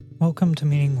Welcome to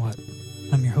Meaning What?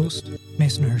 I'm your host,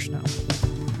 Mason Hirschnow.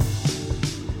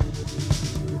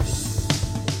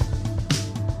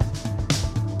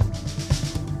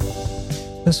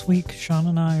 This week, Sean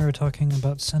and I are talking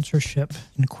about censorship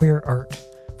in queer art,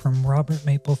 from Robert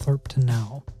Mapplethorpe to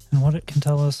now, and what it can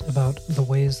tell us about the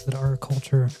ways that our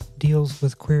culture deals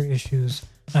with queer issues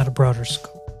at a broader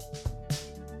scope.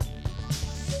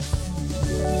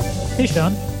 Hey,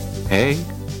 Sean. Hey.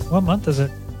 What month is it?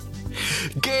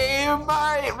 Gay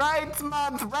Rights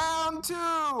Month, round 2!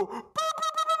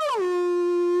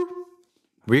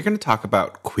 We're going to talk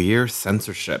about queer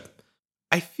censorship.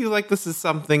 I feel like this is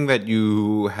something that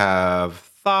you have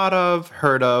thought of,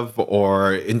 heard of,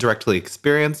 or indirectly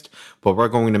experienced, but we're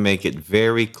going to make it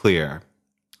very clear.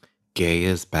 Gay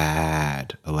is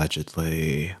bad,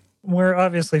 allegedly. We're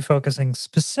obviously focusing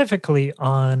specifically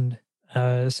on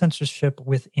censorship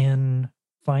within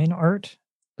fine art.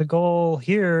 The goal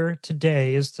here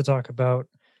today is to talk about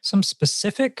some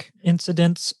specific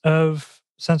incidents of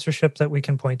censorship that we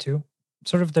can point to,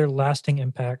 sort of their lasting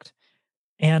impact,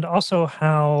 and also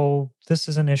how this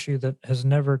is an issue that has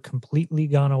never completely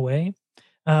gone away.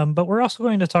 But we're also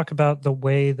going to talk about the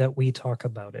way that we talk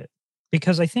about it,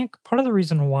 because I think part of the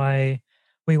reason why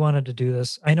we wanted to do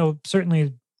this, I know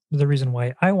certainly the reason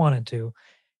why I wanted to,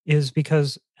 is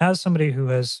because as somebody who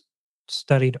has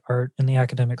studied art in the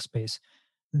academic space,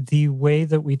 the way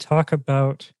that we talk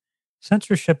about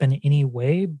censorship in any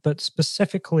way, but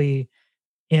specifically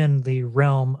in the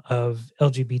realm of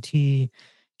LGBTQIA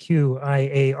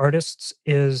artists,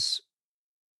 is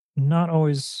not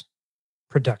always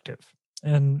productive.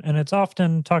 And it's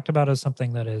often talked about as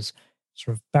something that is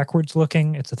sort of backwards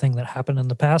looking. It's a thing that happened in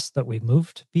the past that we've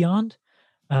moved beyond,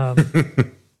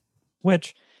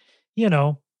 which,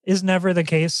 is never the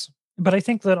case. But I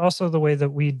think that also the way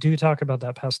that we do talk about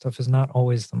that past stuff is not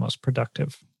always the most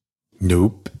productive.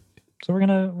 Nope. So we're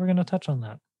gonna touch on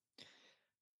that.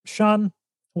 Sean,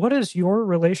 what is your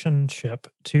relationship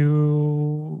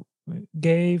to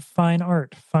gay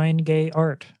fine gay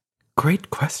art?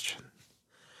 Great question.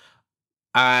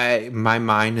 My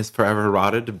mind is forever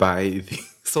rotted by the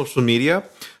social media.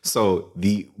 So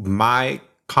my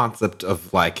concept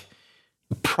of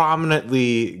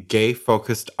prominently gay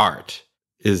focused art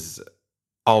is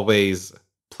always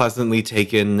pleasantly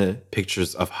taken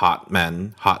pictures of hot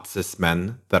cis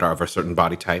men that are of a certain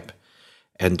body type,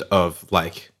 and of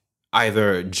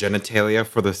either genitalia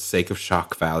for the sake of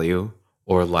shock value,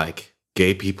 or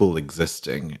gay people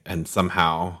existing and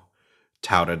somehow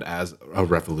touted as a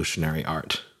revolutionary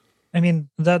art. I mean,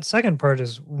 that second part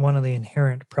is one of the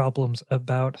inherent problems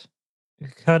about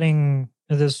cutting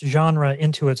this genre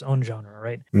into its own genre,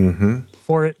 right? Mm-hmm.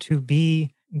 For it to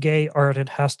be gay art, it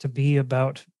has to be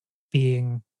about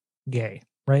being gay,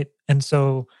 right? And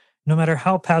so no matter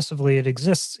how passively it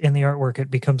exists in the artwork, it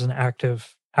becomes an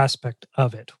active aspect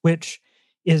of it, which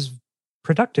is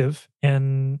productive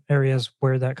in areas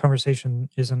where that conversation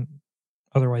isn't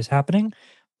otherwise happening.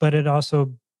 But it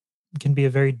also can be a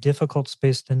very difficult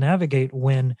space to navigate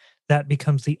when that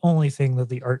becomes the only thing that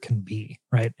the art can be,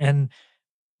 right? And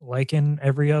like in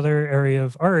every other area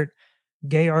of art,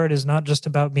 gay art is not just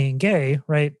about being gay,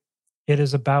 right? It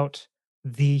is about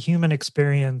the human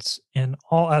experience in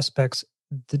all aspects.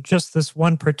 Just this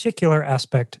one particular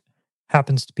aspect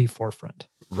happens to be forefront.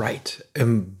 Right.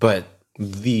 But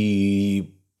the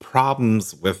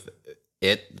problems with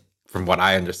it, from what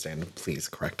I understand, please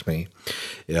correct me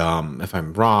if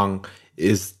I'm wrong,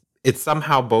 is it's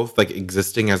somehow both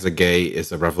existing as a gay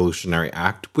is a revolutionary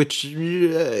act, which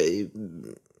in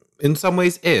some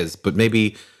ways is, but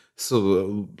maybe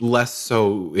less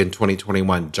so in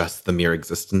 2021. Just the mere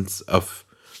existence of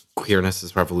queerness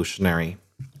is revolutionary.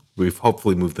 We've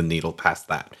hopefully moved the needle past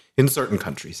that in certain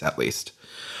countries, at least.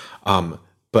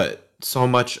 But so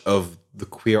much of the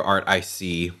queer art I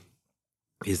see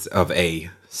is of a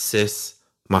cis,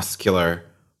 muscular,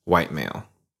 white male,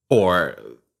 or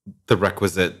the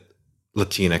requisite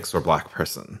Latinx or Black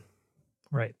person.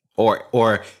 Right.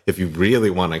 Or if you really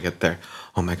want to get there,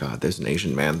 oh my God, there's an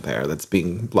Asian man there that's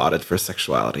being lauded for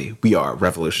sexuality. We are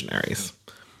revolutionaries.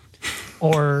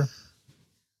 Or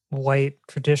white,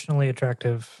 traditionally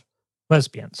attractive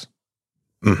lesbians.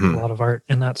 Mm-hmm. A lot of art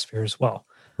in that sphere as well.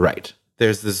 Right.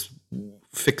 There's this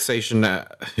fixation,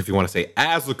 if you want to say,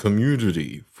 as a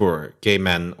community for gay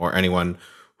men or anyone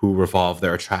who revolve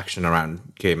their attraction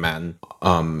around gay men,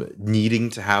 needing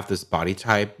to have this body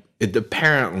type. It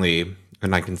apparently,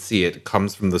 and I can see it,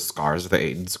 comes from the scars of the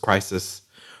AIDS crisis,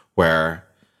 where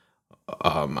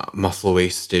muscle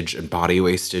wastage and body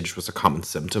wastage was a common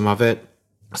symptom of it.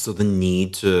 So the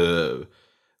need to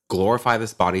glorify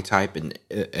this body type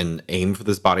and aim for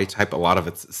this body type. A lot of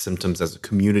its symptoms as a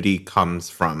community comes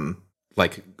from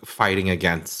like fighting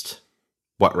against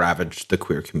what ravaged the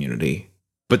queer community.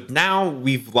 But now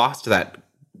we've lost that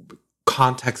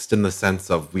context in the sense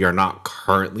of we are not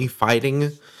currently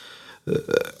fighting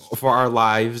for our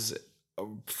lives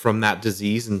from that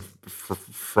disease and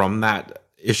from that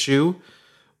issue,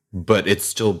 but it's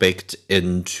still baked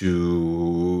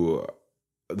into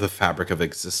the fabric of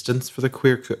existence for the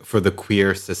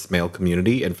queer cis male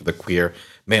community and for the queer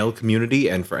male community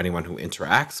and for anyone who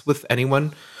interacts with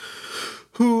anyone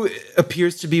who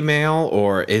appears to be male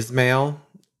or is male.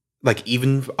 Like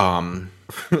even I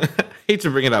hate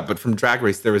to bring it up, but from Drag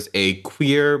Race there was a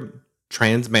queer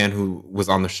trans man who was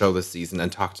on the show this season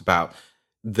and talked about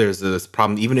there's this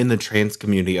problem even in the trans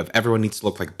community of everyone needs to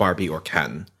look like Barbie or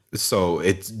Ken. So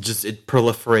it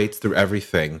proliferates through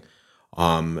everything.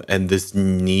 And this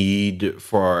need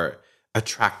for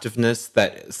attractiveness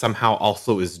that somehow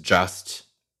also is just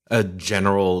a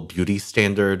general beauty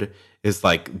standard is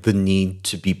like the need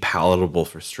to be palatable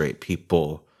for straight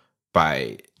people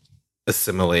by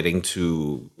assimilating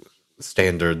to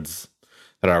standards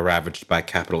that are ravaged by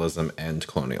capitalism and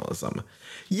colonialism.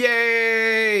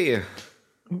 Yay!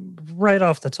 Right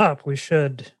off the top, we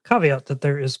should caveat that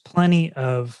there is plenty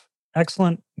of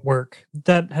excellent work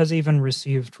that has even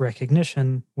received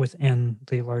recognition within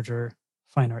the larger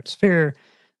fine art sphere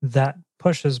that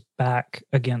pushes back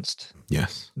against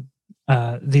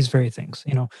these very things.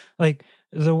 You know, like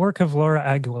the work of Laura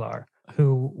Aguilar,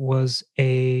 who was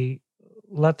a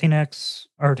Latinx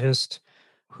artist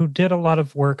who did a lot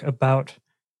of work about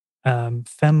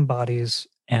femme bodies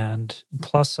and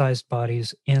plus-sized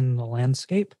bodies in the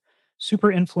landscape.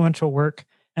 Super influential work.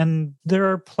 And there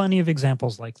are plenty of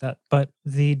examples like that. But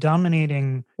the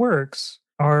dominating works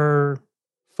are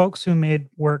folks who made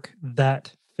work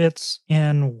that fits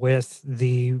in with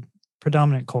the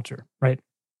predominant culture, right?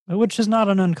 Which is not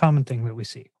an uncommon thing that we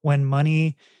see. When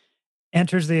money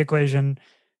enters the equation,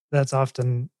 that's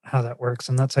often how that works.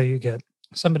 And that's how you get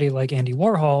somebody like Andy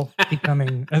Warhol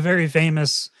becoming a very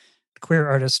famous queer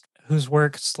artist whose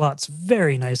work slots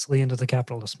very nicely into the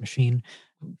capitalist machine,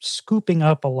 scooping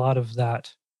up a lot of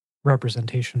that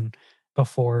representation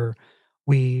before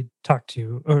we talk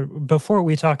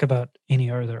about any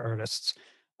other artists,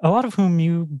 a lot of whom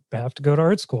you have to go to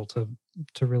art school to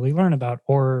really learn about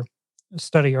or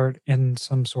study art in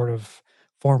some sort of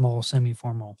formal,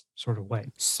 semi-formal sort of way.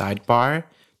 Sidebar,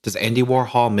 does Andy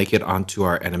Warhol make it onto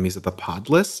our Enemies of the Pod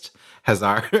list? Has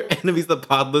our Enemies of the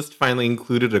Pod list finally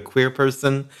included a queer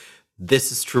person?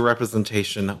 This is true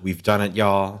representation. We've done it,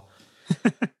 y'all.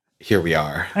 Here we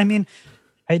are. I mean,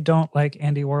 I don't like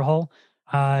Andy Warhol.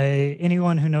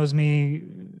 Anyone who knows me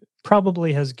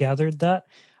probably has gathered that.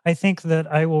 I think that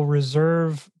I will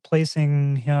reserve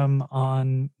placing him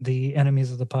on the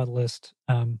Enemies of the Pod list.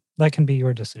 That can be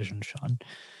your decision, Sean.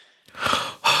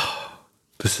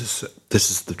 This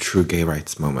is the true gay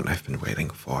rights moment I've been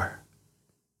waiting for.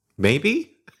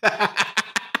 Maybe?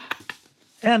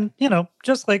 And, you know,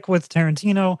 just like with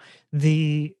Tarantino,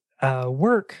 the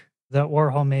work that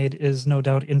Warhol made is no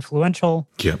doubt influential.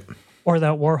 Yep. Or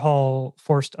that Warhol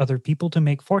forced other people to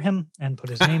make for him and put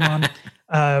his name on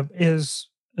is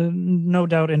no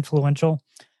doubt influential.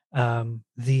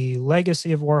 The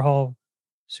legacy of Warhol,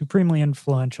 supremely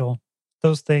influential.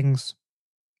 Those things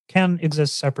can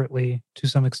exist separately to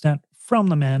some extent from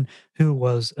the man who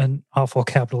was an awful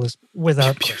capitalist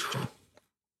without question.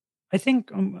 I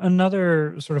think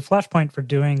another sort of flashpoint for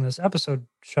doing this episode,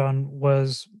 Sean,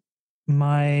 was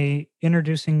my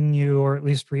introducing you, or at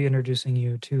least reintroducing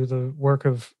you to the work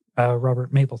of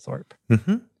Robert Mapplethorpe.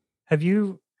 Mm-hmm. Have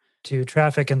you, to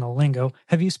traffic in the lingo,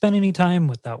 have you spent any time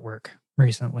with that work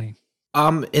recently?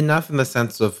 Enough in the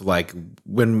sense of like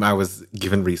when I was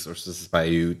given resources by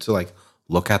you to like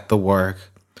look at the work,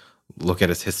 look at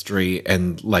its history,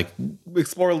 and like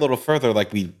explore a little further,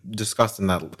 like we discussed in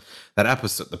that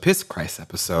episode, the Piss Christ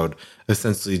episode,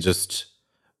 essentially just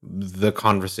the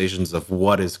conversations of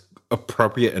what is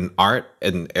appropriate in art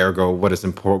and ergo what is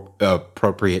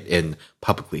appropriate in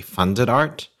publicly funded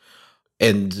art.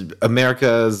 And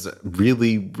America's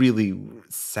really, really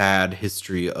sad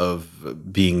history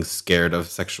of being scared of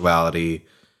sexuality,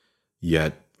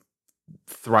 yet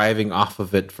thriving off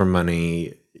of it for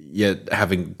money, yet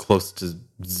having close to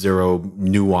zero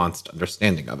nuanced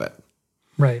understanding of it.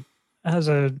 Right. As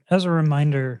a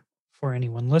reminder for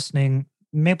anyone listening,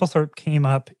 Mapplethorpe came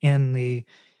up in the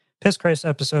Piss Christ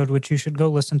episode, which you should go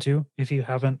listen to if you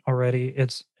haven't already.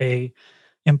 It's a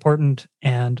important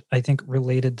and I think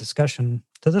related discussion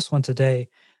to this one today.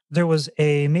 There was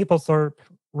a Mapplethorpe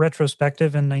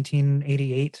retrospective in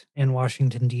 1988 in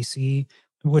Washington, D.C.,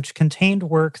 which contained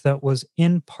work that was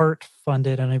in part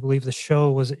funded, and I believe the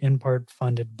show was in part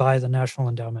funded by the National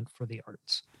Endowment for the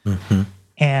Arts. Mm-hmm.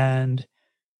 And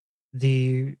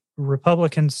the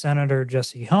Republican Senator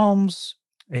Jesse Helms,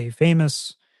 a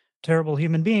famous, terrible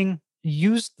human being,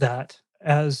 used that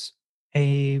as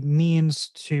a means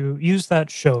to use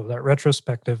that show, that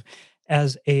retrospective,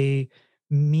 as a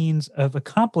means of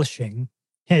accomplishing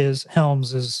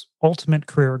Helms's ultimate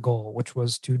career goal, which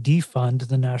was to defund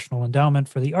the National Endowment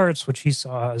for the Arts, which he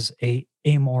saw as a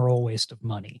amoral waste of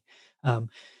money.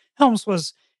 Helms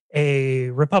was a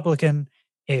Republican,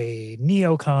 a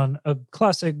neocon, a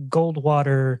classic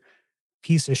Goldwater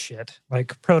piece of shit,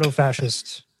 like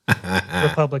proto-fascist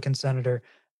Republican senator.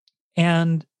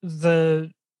 And the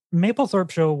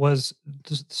Mapplethorpe show was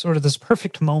sort of this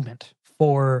perfect moment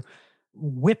for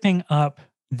whipping up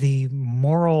the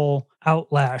moral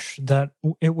outlash that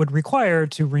it would require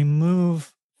to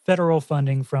remove federal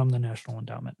funding from the National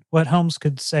Endowment. What Helms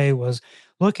could say was,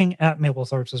 looking at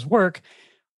Mapplethorpe's work,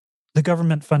 the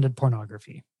government funded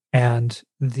pornography, and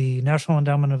the National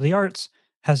Endowment of the Arts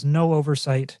has no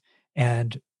oversight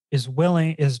and is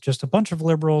just a bunch of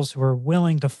liberals who are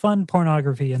willing to fund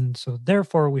pornography, and so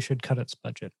therefore we should cut its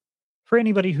budget. For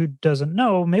anybody who doesn't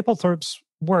know, Mapplethorpe's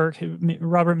work,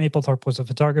 Robert Mapplethorpe was a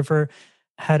photographer,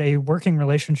 had a working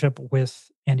relationship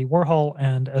with Andy Warhol,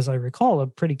 and as I recall, a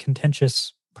pretty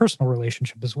contentious personal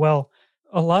relationship as well.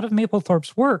 A lot of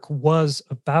Mapplethorpe's work was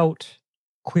about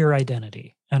queer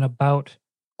identity and about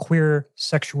queer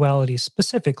sexuality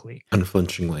specifically.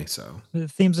 Unflinchingly so. The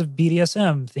themes of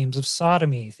BDSM, themes of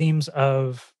sodomy, themes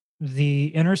of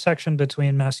the intersection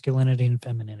between masculinity and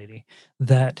femininity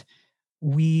that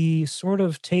we sort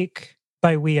of take,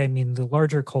 by we, I mean the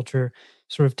larger culture,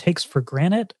 sort of takes for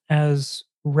granted as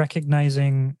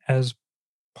recognizing as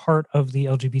part of the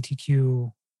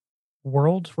LGBTQ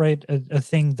world, right? A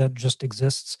thing that just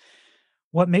exists.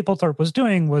 What Mapplethorpe was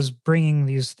doing was bringing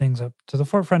these things up to the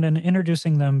forefront and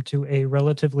introducing them to a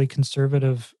relatively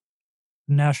conservative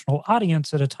national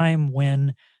audience at a time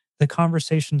when the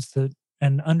conversations that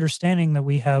and understanding that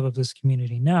we have of this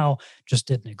community now just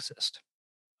didn't exist.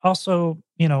 Also,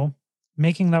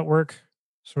 making that work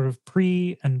sort of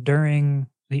pre and during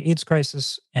the AIDS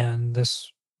crisis and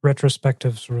this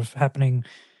retrospective sort of happening,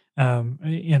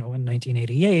 in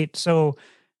 1988. So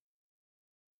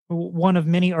one of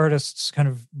many artists kind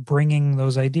of bringing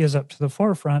those ideas up to the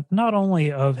forefront, not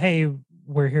only of, hey,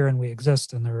 we're here and we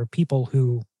exist, and there are people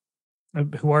who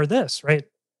are this, right,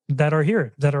 that are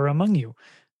here, that are among you,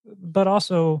 but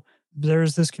also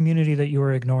there's this community that you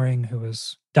are ignoring who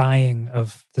is dying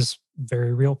of this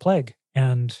very real plague,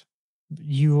 and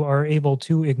you are able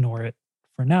to ignore it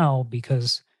for now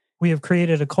because we have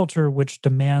created a culture which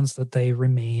demands that they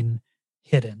remain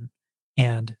hidden.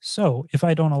 And so if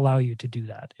I don't allow you to do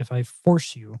that, if I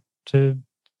force you to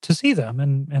see them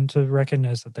and to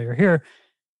recognize that they are here,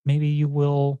 maybe you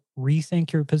will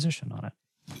rethink your position on it.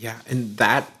 Yeah, and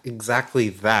that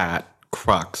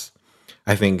crux,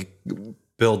 I think,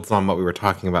 builds on what we were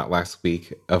talking about last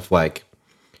week of like,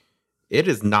 it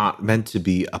is not meant to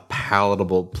be a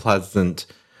palatable, pleasant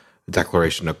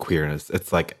declaration of queerness.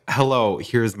 It's like, hello,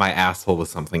 here's my asshole with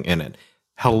something in it.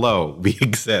 Hello, we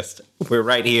exist. We're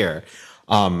right here.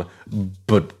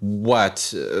 But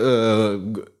what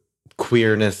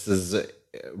queerness is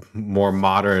more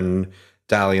modern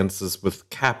dalliances with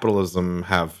capitalism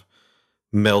have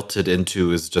melted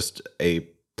into is just a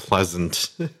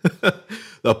pleasant,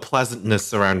 a pleasantness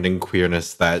surrounding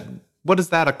queerness that, what does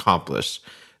that accomplish?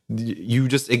 You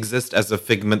just exist as a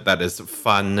figment that is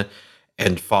fun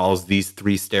and follows these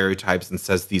three stereotypes and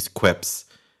says these quips,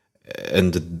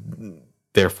 and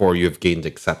therefore you have gained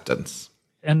acceptance.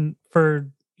 And for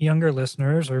younger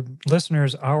listeners or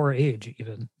listeners our age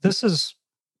even, this is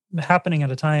happening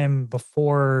at a time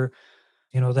before,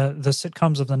 the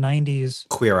sitcoms of the 90s.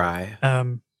 Queer Eye.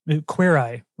 Queer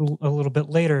Eye, a little bit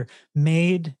later,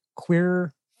 made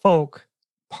queer folk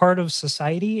part of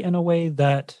society in a way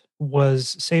that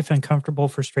was safe and comfortable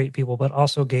for straight people, but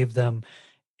also gave them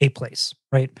a place,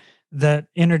 right? That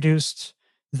introduced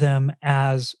them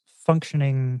as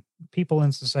functioning people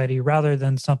in society rather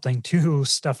than something to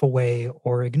stuff away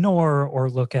or ignore or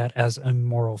look at as a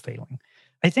moral failing.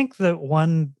 I think that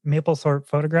one Mapplethorpe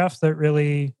photograph that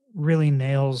really, really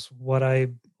nails what I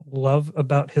love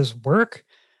about his work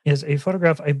is a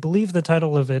photograph. I believe the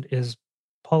title of it is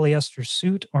Polyester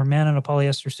Suit or Man in a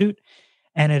Polyester Suit.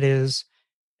 And it is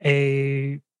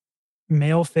a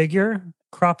male figure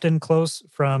cropped in close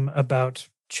from about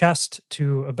chest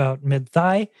to about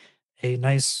mid-thigh, a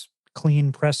nice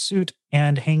clean press suit,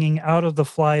 and hanging out of the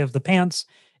fly of the pants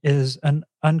is an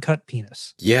uncut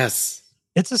penis. Yes.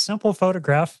 It's a simple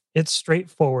photograph. It's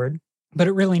straightforward, but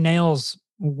it really nails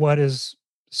what is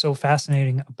so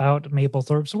fascinating about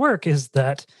Mapplethorpe's work is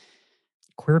that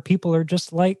queer people are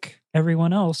just like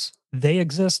everyone else. They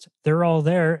exist. They're all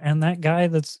there. And that guy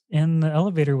that's in the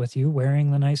elevator with you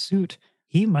wearing the nice suit,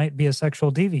 he might be a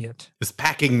sexual deviant. Is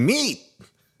packing meat.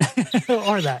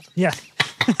 Or that. Yeah.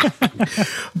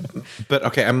 But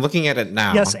okay, I'm looking at it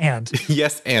now. Yes, and.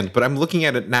 Yes, and. But I'm looking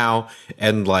at it now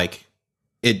and like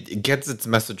it gets its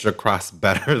message across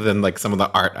better than like some of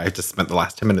the art I just spent the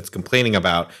last 10 minutes complaining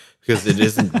about because it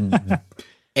isn't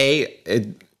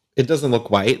it doesn't look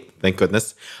white, thank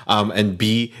goodness. And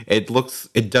B,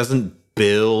 it doesn't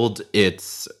build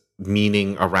its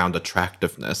meaning around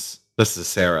attractiveness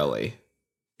necessarily.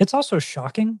 It's also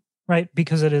shocking, right?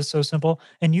 Because it is so simple.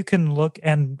 And you can look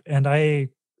and I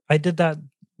did that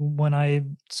when I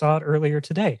saw it earlier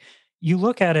today. You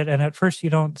look at it and at first you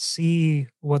don't see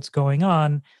what's going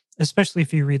on, especially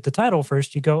if you read the title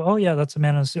first. You go, oh yeah, that's a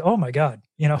man in a suit. Oh my God,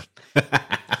 you know.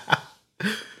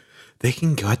 They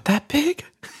can get that big?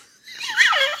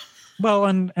 Well,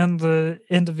 and the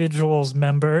individual's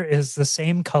member is the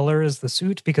same color as the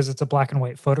suit because it's a black and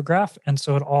white photograph. And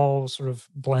so it all sort of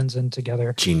blends in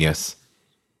together. Genius.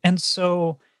 And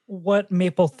so what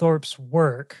Mapplethorpe's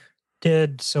work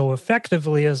did so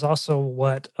effectively is also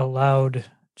what allowed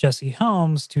Jesse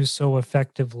Helms to so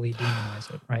effectively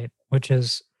demonize it, right? Which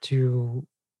is to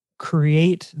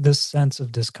create this sense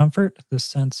of discomfort, this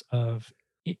sense of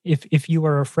if you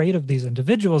are afraid of these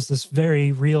individuals, this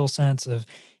very real sense of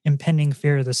impending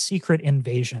fear, the secret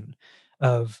invasion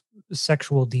of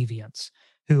sexual deviants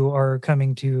who are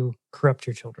coming to corrupt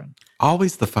your children.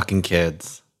 Always the fucking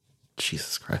kids.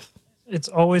 Jesus Christ. It's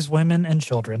always women and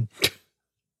children.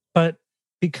 But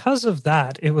because of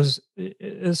that, it was,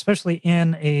 especially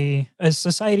in a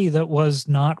society that was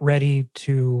not ready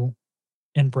to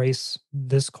embrace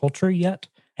this culture yet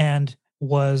and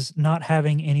was not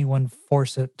having anyone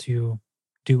force it to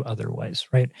do otherwise,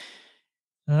 right?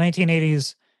 In the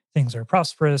 1980s, things are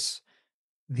prosperous.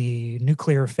 The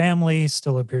nuclear family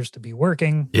still appears to be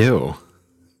working. Ew.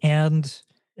 And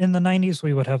in the 90s,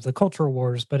 we would have the cultural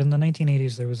wars, but in the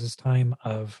 1980s, there was this time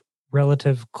of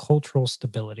relative cultural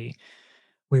stability.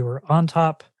 We were on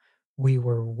top, we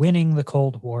were winning the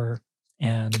Cold War,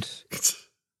 and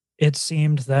it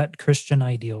seemed that Christian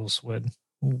ideals would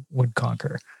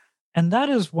conquer. And that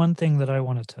is one thing that I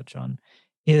want to touch on,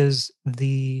 is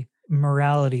the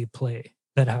morality play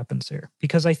that happens here.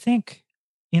 Because I think,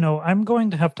 I'm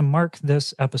going to have to mark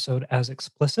this episode as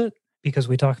explicit because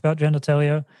we talk about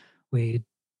genitalia, we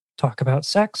talk about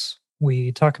sex,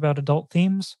 we talk about adult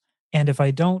themes. And if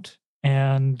I don't,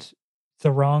 and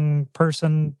the wrong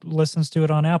person listens to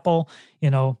it on Apple,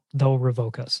 they'll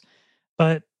revoke us.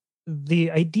 But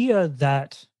the idea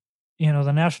that,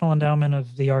 the National Endowment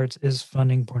of the Arts is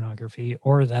funding pornography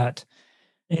or that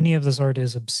any of this art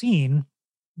is obscene,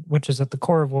 which is at the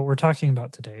core of what we're talking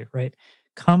about today, right,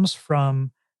 comes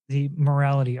from the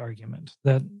morality argument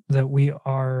that we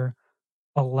are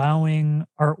allowing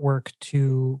artwork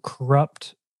to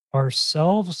corrupt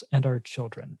ourselves and our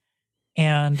children.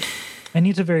 And I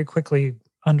need to very quickly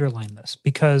underline this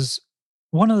because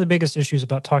one of the biggest issues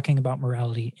about talking about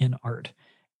morality in art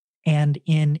and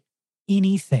in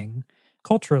anything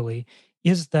culturally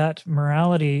is that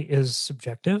morality is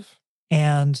subjective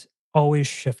and always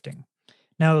shifting.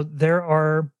 Now, there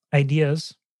are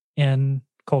ideas in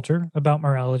culture about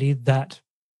morality that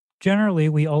generally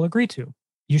we all agree to.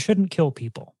 You shouldn't kill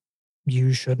people.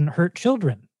 You shouldn't hurt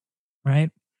children,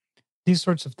 right? These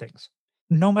sorts of things.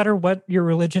 No matter what your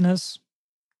religion is,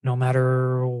 no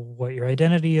matter what your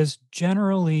identity is,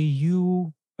 generally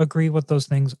you agree with those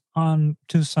things on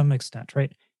to some extent,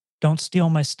 right? Don't steal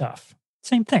my stuff.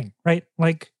 Same thing, right?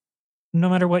 Like, no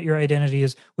matter what your identity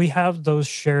is, we have those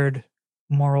shared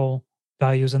moral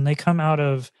values, and they come out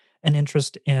of an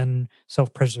interest in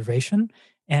self-preservation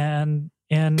and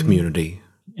in community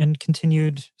and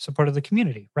continued support of the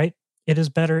community, right? It is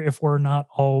better if we're not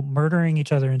all murdering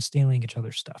each other and stealing each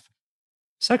other's stuff.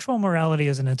 Sexual morality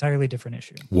is an entirely different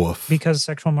issue. Woof. Because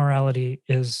sexual morality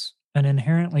is an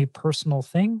inherently personal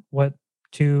thing. What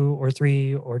 2 or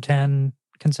 3 or 10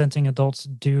 consenting adults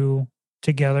do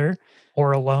together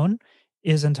or alone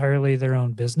is entirely their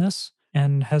own business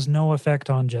and has no effect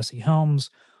on Jesse Helms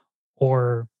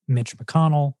or Mitch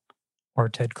McConnell or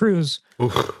Ted Cruz.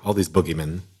 Oof, all these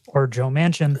boogeymen. Or Joe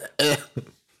Manchin.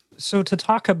 So to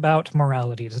talk about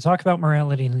morality in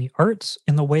the arts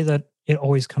in the way that it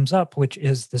always comes up, which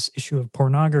is this issue of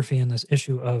pornography and this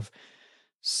issue of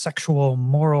sexual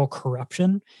moral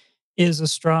corruption, is a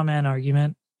straw man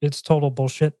argument. It's total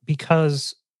bullshit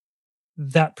because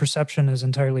that perception is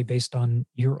entirely based on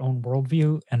your own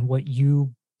worldview and what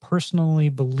you personally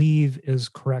believe is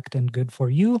correct and good for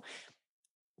you,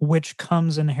 which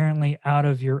comes inherently out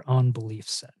of your own belief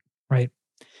set, right?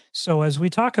 So as we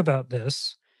talk about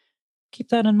this, keep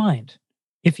that in mind.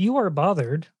 If you are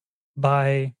bothered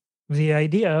by the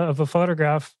idea of a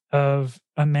photograph of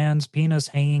a man's penis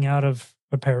hanging out of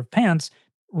a pair of pants,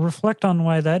 reflect on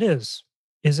why that is.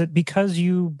 Is it because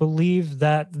you believe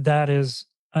that that is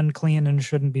unclean and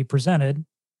shouldn't be presented?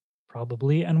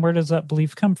 Probably. And where does that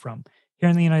belief come from? Here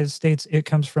in the United States, it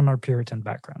comes from our Puritan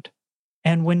background.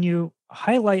 And when you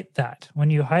highlight that, when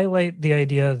you highlight the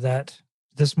idea that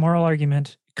this moral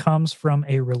argument comes from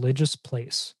a religious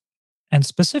place, and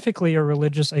specifically a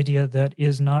religious idea that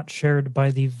is not shared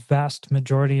by the vast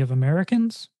majority of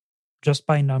Americans, just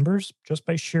by numbers, just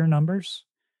by sheer numbers,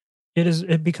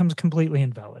 it becomes completely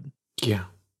invalid. Yeah.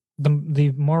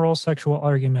 The moral sexual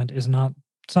argument is not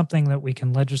something that we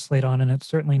can legislate on, and it's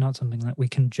certainly not something that we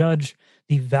can judge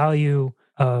the value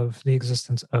of the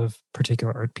existence of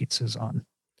particular art pieces on.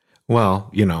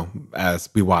 Well, as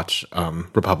we watch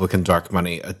Republican Dark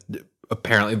Money,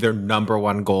 apparently their number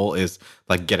one goal is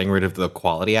like getting rid of the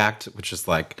Equality Act, which is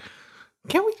like,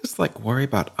 can't we just like worry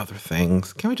about other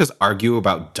things? Can't we just argue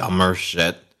about dumber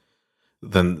shit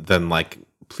than like,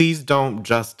 please don't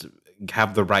just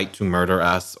have the right to murder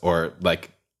us or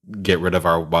like get rid of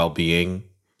our well-being.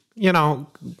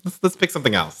 Let's pick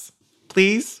something else,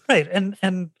 please. Right,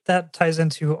 and that ties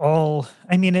into all.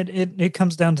 I mean, it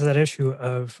comes down to that issue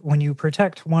of when you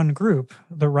protect one group,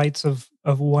 the rights of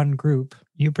one group,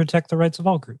 you protect the rights of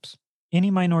all groups.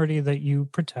 Any minority that you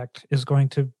protect is going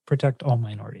to protect all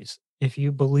minorities. If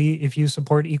you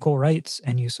support equal rights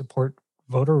and you support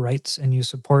voter rights and you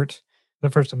support the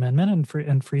First Amendment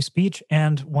and free speech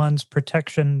and one's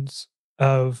protections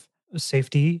of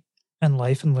safety and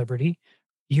life and liberty,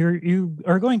 you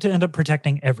are going to end up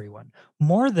protecting everyone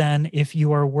more than if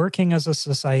you are working as a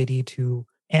society to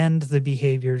end the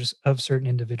behaviors of certain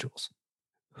individuals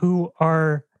who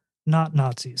are not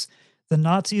Nazis. The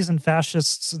Nazis and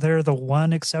fascists, they're the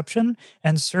one exception,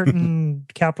 and certain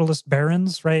capitalist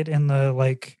barons, right, in the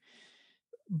like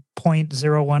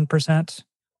 0.01%,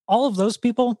 all of those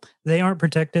people, they aren't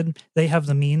protected. They have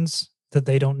the means that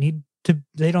they don't need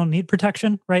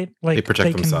protection, right? Like they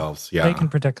protect themselves. Yeah. They can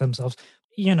protect themselves.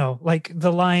 Like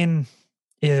the line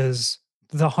is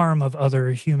the harm of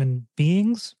other human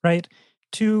beings, right?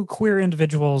 Two queer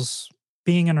individuals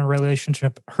being in a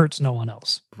relationship hurts no one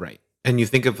else. Right. And you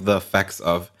think of the effects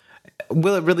of,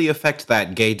 will it really affect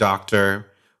that gay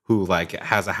doctor who like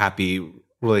has a happy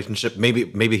relationship?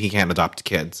 Maybe he can't adopt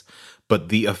kids, but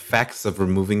the effects of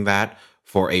removing that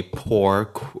for a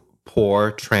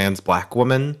poor trans Black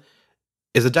woman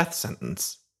is a death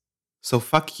sentence. So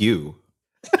fuck you.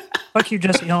 Fuck you,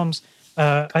 Jesse Helms.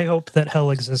 I hope that hell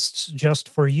exists just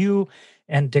for you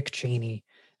and Dick Cheney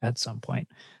at some point.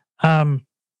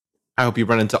 I hope you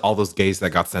run into all those gays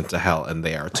that got sent to hell and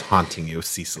they are taunting you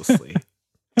ceaselessly.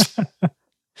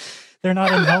 They're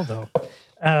not in hell,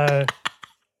 though.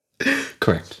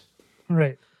 Correct.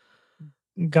 Right.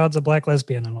 God's a black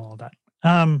lesbian and all of that.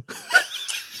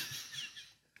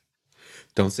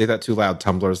 Don't say that too loud.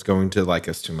 Tumblr's going to like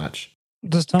us too much.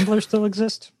 Does Tumblr still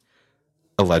exist?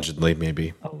 Allegedly,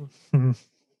 maybe. Oh,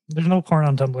 There's no porn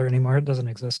on Tumblr anymore. It doesn't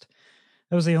exist.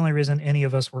 That was the only reason any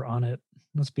of us were on it.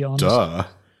 Let's be honest. Duh.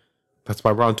 That's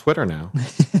why we're on Twitter now.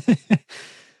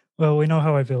 Well, we know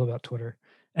how I feel about Twitter.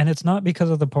 And it's not because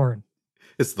of the porn.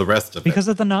 It's the rest of because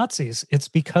of the Nazis. It's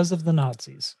because of the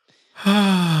Nazis.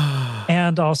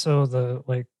 And also the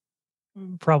like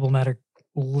problematic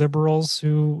liberals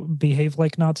who behave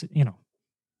like Nazis,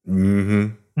 Mm-hmm.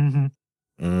 Mm-hmm.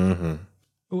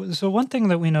 Mm-hmm. So one thing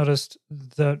that we noticed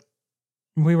that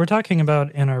we were talking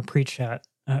about in our pre-chat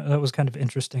that was kind of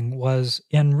interesting was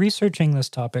in researching this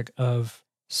topic of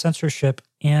censorship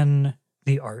in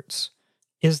the arts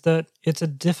is that it's a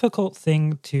difficult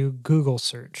thing to Google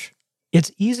search.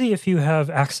 It's easy if you have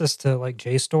access to like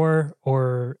JSTOR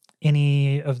or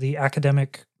any of the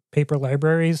academic paper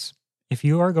libraries. If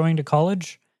you are going to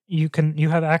college, you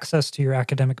have access to your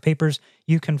academic papers.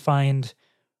 You can find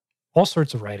all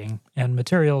sorts of writing and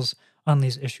materials on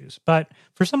these issues. But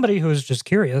for somebody who is just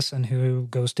curious and who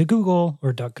goes to Google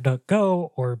or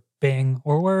DuckDuckGo or Bing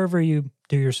or wherever you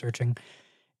do your searching,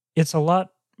 it's a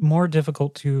lot more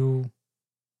difficult to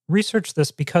research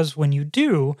this because when you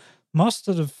do, most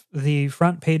of the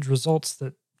front page results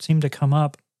that seem to come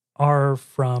up are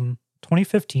from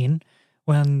 2015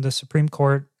 when the Supreme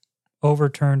Court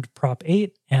overturned Prop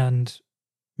 8 and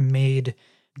made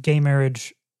gay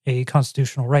marriage a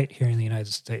constitutional right here in the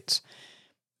United States.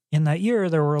 In that year,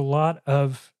 there were a lot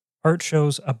of art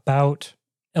shows about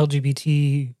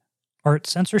LGBT art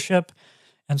censorship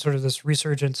and sort of this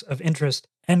resurgence of interest,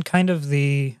 and kind of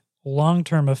the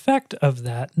long-term effect of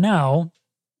that now,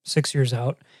 6 years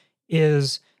out,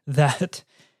 is that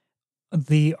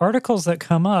the articles that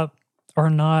come up are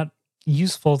not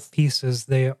useful pieces.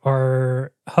 They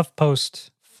are HuffPost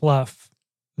fluff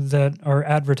that are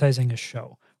advertising a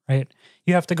show, right?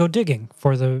 You have to go digging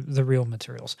for the real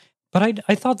materials. But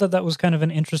I thought that was kind of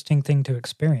an interesting thing to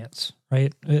experience,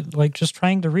 right? Like just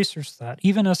trying to research that,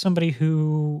 even as somebody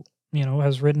who,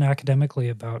 has written academically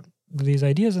about these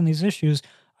ideas and these issues,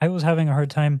 I was having a hard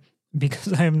time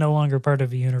because I am no longer part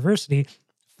of a university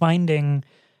finding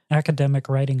academic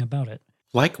writing about it.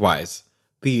 Likewise,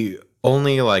 the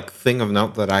only thing of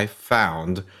note that I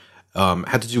found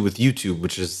had to do with YouTube,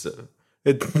 which is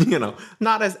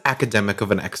not as academic of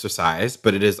an exercise,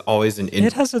 but it is always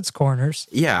it has its corners.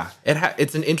 Yeah,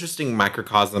 it's an interesting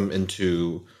microcosm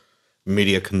into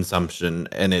media consumption,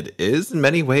 and it is in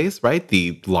many ways, right,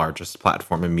 the largest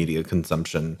platform in media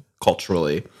consumption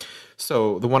culturally.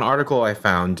 So the one article I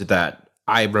found that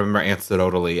I remember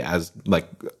anecdotally as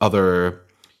other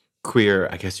queer,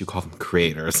 I guess you call them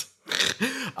creators,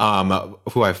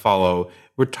 who I follow,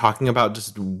 were talking about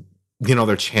just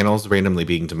their channels randomly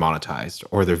being demonetized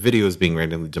or their videos being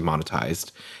randomly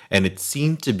demonetized. And it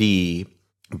seemed to be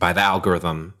by the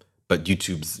algorithm, but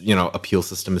YouTube's, appeal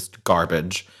system is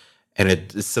garbage. And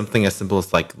it is something as simple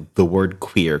as the word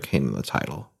queer came in the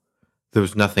title. There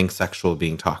was nothing sexual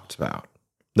being talked about,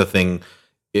 nothing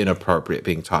inappropriate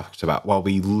being talked about, while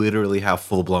we literally have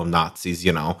full-blown Nazis,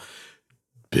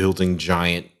 building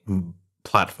giant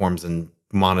platforms and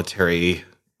monetary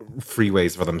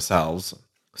freeways for themselves.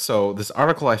 So this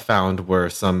article I found were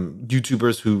some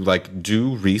YouTubers who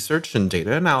do research and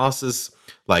data analysis,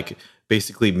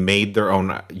 basically made their own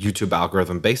YouTube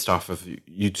algorithm based off of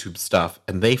YouTube stuff.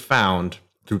 And they found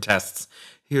through tests,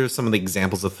 here's some of the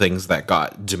examples of things that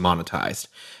got demonetized.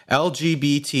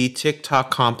 LGBT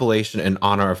TikTok compilation in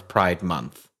honor of Pride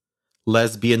Month.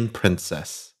 Lesbian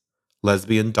princess.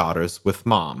 Lesbian daughters with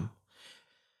mom.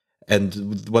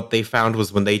 And what they found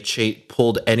was when they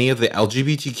pulled any of the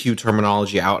LGBTQ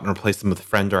terminology out and replaced them with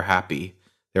friend or happy,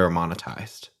 they were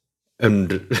monetized.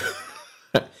 And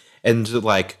and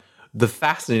the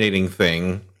fascinating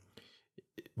thing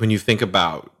when you think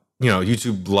about,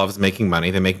 YouTube loves making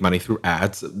money. They make money through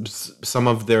ads. Some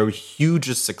of their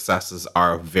hugest successes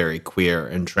are very queer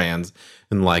and trans,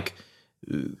 and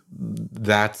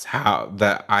that's how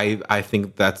I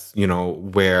think that's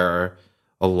where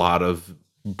a lot of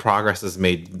progress has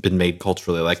been made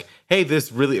culturally. Hey,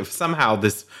 if somehow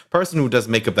this person who does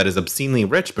makeup that is obscenely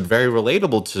rich but very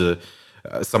relatable to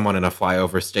someone in a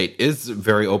flyover state is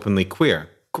very openly queer.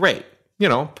 Great,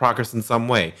 progress in some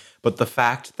way. But the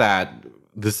fact that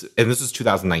this is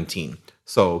 2019,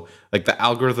 so the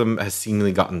algorithm has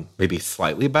seemingly gotten maybe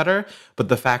slightly better, but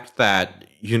the fact that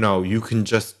you can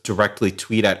just directly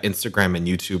tweet at Instagram and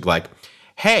YouTube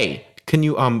hey, can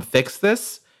you fix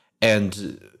this?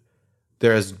 And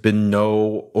there has been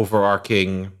no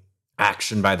overarching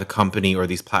action by the company or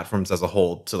these platforms as a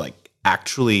whole to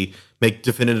actually make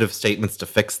definitive statements to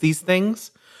fix these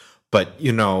things. But,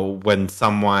 when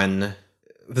someone,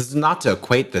 this is not to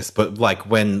equate this, but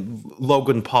when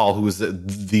Logan Paul, who's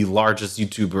the largest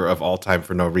YouTuber of all time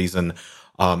for no reason,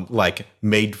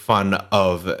 made fun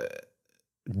of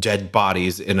dead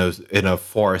bodies in a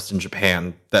forest in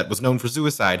Japan that was known for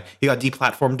suicide, he got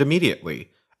deplatformed immediately,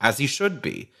 as he should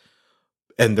be.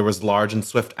 And there was large and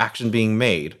swift action being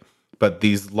made. But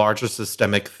these larger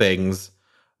systemic things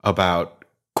about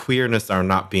queerness are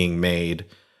not being made.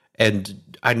 And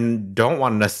I don't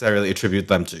want to necessarily attribute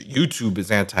them to YouTube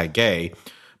is anti-gay,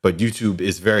 but YouTube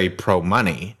is very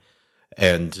pro-money.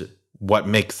 And what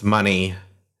makes money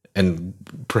and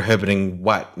prohibiting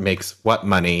what makes what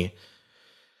money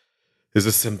is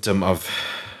a symptom of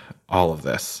all of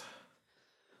this.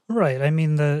 Right. I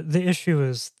mean, the issue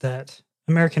is that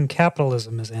American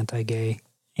capitalism is anti-gay,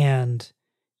 and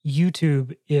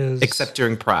YouTube is... Except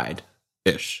during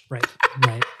Pride-ish. Right.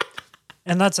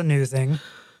 And that's a new thing,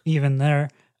 even there.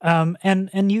 And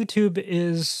YouTube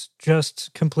is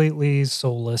just completely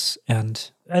soulless,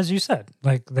 and as you said,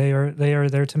 they are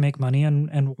there to make money,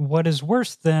 and what is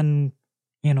worse than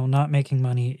not making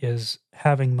money is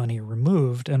having money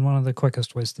removed, and one of the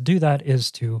quickest ways to do that is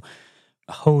to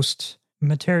host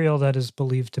material that is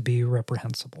believed to be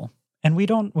reprehensible. And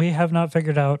we have not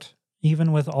figured out,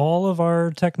 even with all of our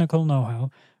technical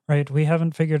know-how, right? We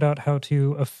haven't figured out how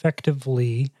to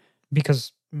effectively,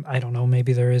 because I don't know,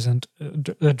 maybe there isn't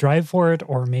a drive for it,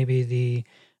 or maybe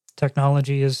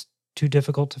technology is too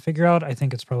difficult to figure out. I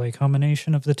think it's probably a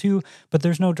combination of the two, but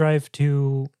there's no drive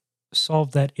to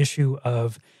solve that issue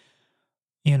of,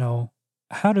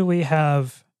 how do we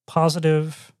have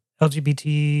positive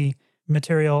LGBT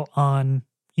material on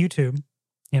YouTube?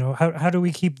 How do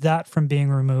we keep that from being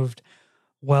removed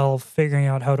while figuring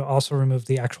out how to also remove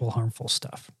the actual harmful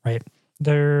stuff, right?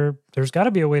 There's got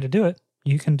to be a way to do it.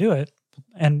 You can do it.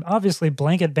 And obviously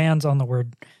blanket bans on the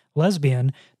word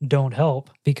lesbian don't help,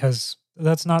 because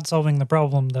that's not solving the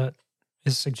problem that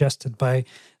is suggested by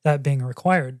that being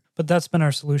required. But that's been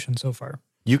our solution so far.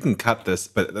 You can cut this,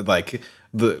 but like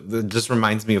the just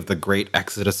reminds me of the great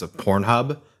exodus of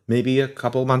Pornhub maybe a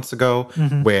couple months ago,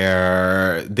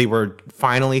 where they were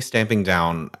finally stamping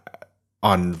down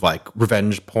on like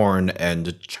revenge porn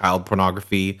and child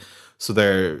pornography. So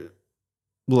their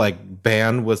like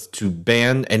ban was to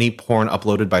ban any porn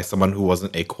uploaded by someone who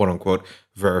wasn't a quote unquote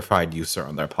verified user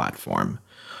on their platform,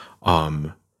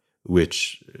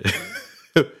 which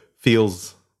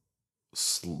feels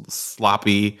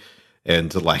sloppy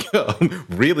and like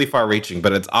really far reaching,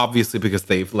 but it's obviously because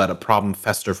they've let a problem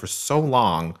fester for so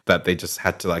long that they just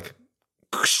had to like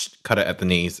cut it at the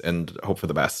knees and hope for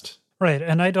the best. Right.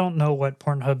 And I don't know what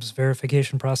Pornhub's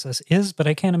verification process is, but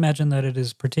I can't imagine that it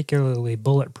is particularly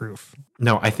bulletproof.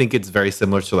 No, I think it's very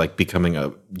similar to like becoming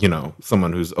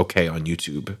someone who's okay on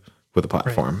YouTube with a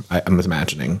platform. Right. I'm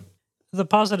imagining. The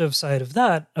positive side of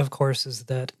that, of course, is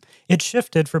that it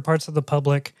shifted for parts of the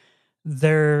public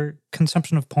their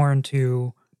consumption of porn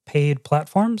to paid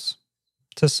platforms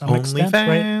to some extent,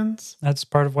 right? That's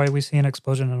part of why we see an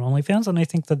explosion in OnlyFans, and I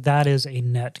think that is a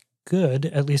net good,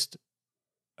 at least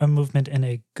a movement in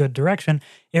a good direction.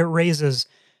 It raises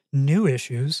new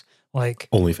issues like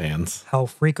OnlyFans, how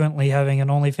frequently having an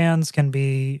OnlyFans can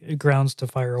be grounds to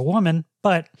fire a woman,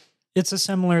 but it's a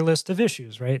similar list of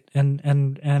issues, right? And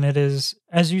it is,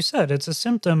 as you said, it's a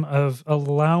symptom of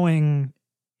allowing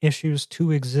issues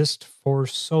to exist for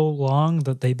so long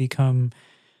that they become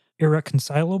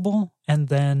irreconcilable, and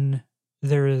then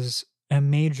there is a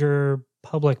major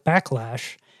public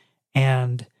backlash.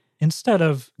 And instead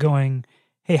of going,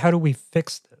 hey, how do we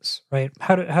fix this, right?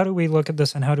 How do we look at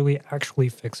this and how do we actually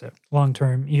fix it long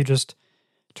term? You just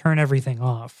turn everything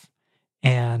off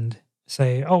and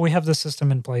say, oh, we have this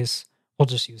system in place, we'll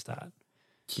just use that.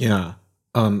 Yeah.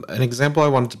 An example I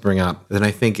wanted to bring up, and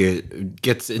I think it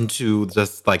gets into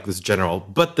just like this general,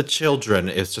 but the children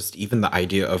is just even the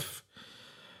idea of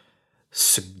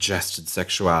suggested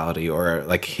sexuality or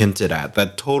like hinted at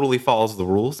that totally follows the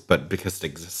rules, but because it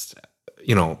exists,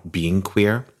 being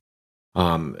queer.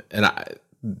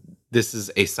 This is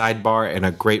a sidebar and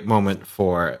a great moment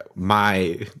for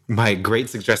my great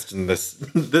suggestion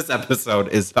this episode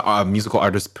is the musical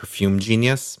artist Perfume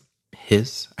Genius.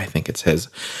 I think it's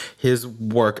his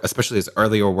work, especially his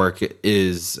earlier work,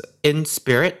 is in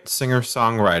spirit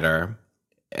singer-songwriter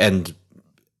and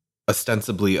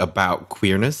ostensibly about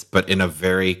queerness, but in a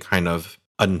very kind of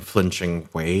unflinching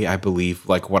way. I believe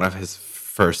like one of his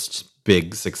first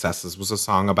big successes was a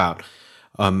song about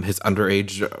his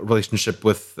underage relationship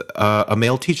with a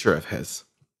male teacher of his.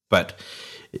 But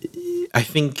I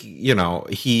think,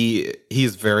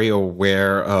 he's very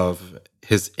aware of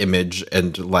his image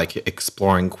and like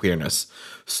exploring queerness.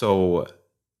 So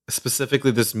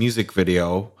specifically this music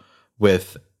video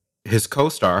with his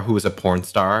co-star, who is a porn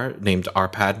star named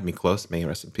Arpad Miklos, may he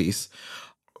rest in peace,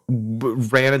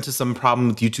 ran into some problem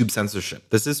with YouTube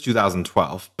censorship. This is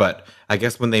 2012, but I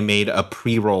guess when they made a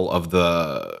pre-roll of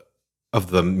the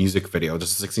music video,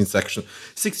 just a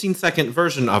 16-second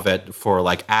version of it for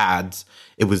like ads,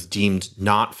 it was deemed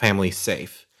not family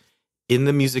safe. In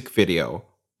the music video,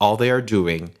 all they are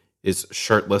doing is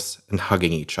shirtless and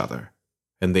hugging each other,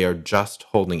 and they are just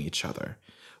holding each other.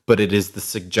 But it is the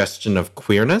suggestion of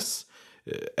queerness,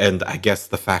 and I guess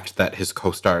the fact that his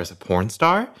co-star is a porn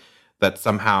star, that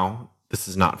somehow this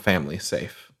is not family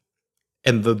safe.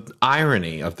 And the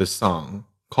irony of this song,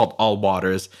 called All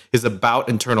Waters, is about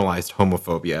internalized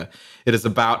homophobia. It is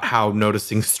about how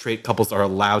noticing straight couples are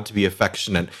allowed to be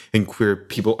affectionate and queer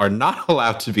people are not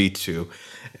allowed to be too.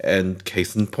 And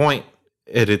case in point,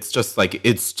 it is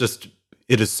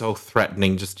so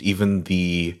threatening, just even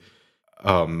the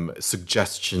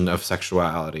suggestion of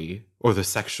sexuality or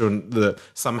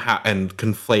somehow and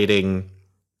conflating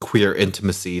queer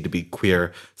intimacy to be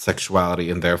queer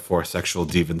sexuality and therefore sexual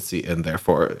deviancy and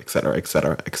therefore et cetera, et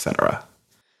cetera, et cetera.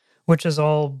 Which is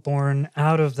all born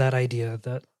out of that idea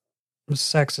that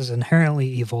sex is inherently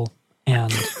evil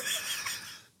and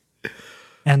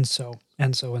and so.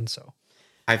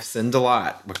 I've sinned a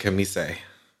lot. What can we say?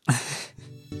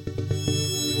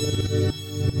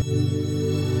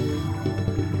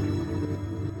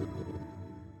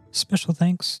 Special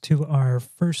thanks to our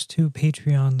first two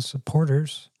Patreon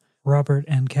supporters, Robert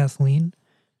and Kathleen.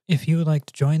 If you would like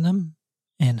to join them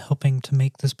in helping to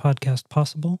make this podcast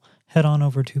possible, head on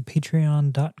over to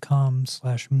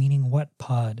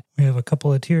patreon.com/meaningwhatpod. We have a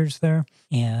couple of tiers there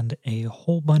and a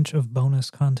whole bunch of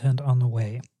bonus content on the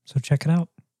way. So check it out.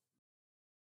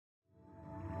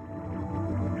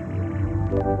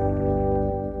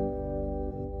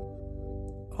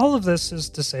 All of this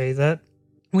is to say that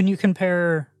when you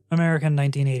compare American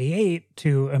 1988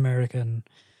 to American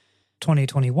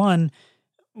 2021,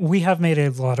 we have made a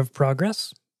lot of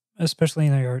progress, especially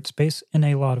in the art space, in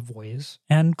a lot of ways.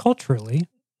 And culturally,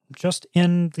 just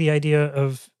in the idea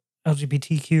of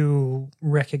LGBTQ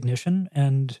recognition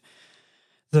and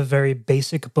the very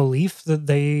basic belief that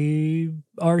they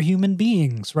are human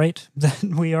beings, right? That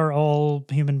we are all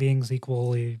human beings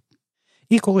equally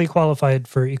qualified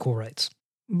for equal rights.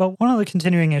 But one of the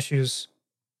continuing issues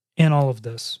in all of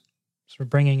this, sort of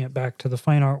bringing it back to the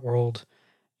fine art world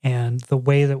and the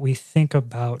way that we think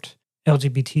about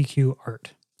LGBTQ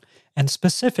art, and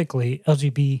specifically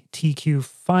LGBTQ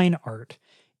fine art,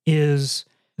 is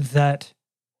that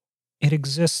it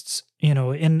exists,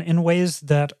 in ways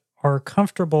that are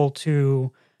comfortable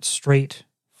to straight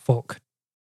folk.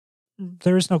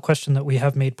 There is no question that we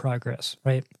have made progress,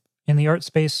 right? In the art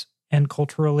space and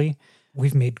culturally,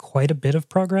 we've made quite a bit of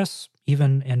progress,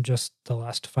 even in just the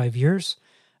last 5 years.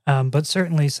 But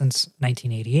certainly since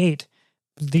 1988,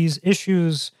 these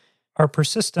issues are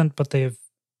persistent, but they have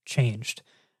changed.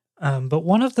 But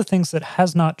one of the things that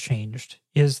has not changed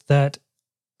is that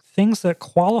things that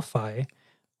qualify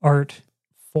art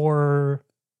for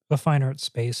the fine art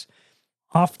space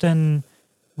often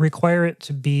require it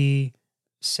to be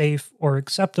safe or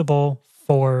acceptable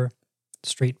for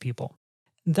straight people.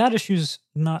 That issue's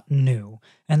not new,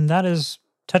 and that is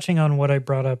touching on what I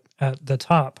brought up at the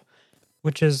top,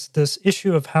 which is this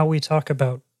issue of how we talk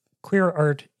about queer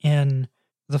art in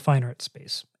the fine art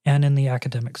space and in the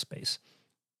academic space.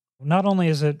 Not only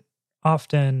is it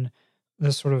often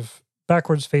this sort of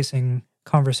backwards-facing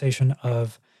conversation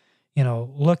of,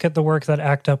 look at the work that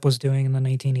ACT UP was doing in the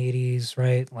 1980s,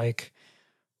 right? Like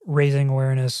raising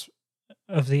awareness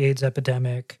of the AIDS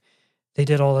epidemic. They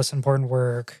did all this important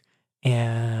work,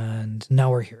 and now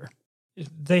we're here.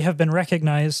 They have been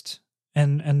recognized,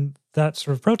 and that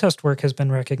sort of protest work has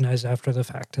been recognized after the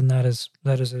fact, and that is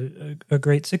a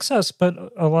great success. But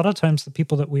a lot of times the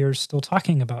people that we are still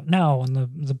talking about now, and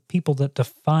the people that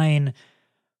define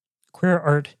queer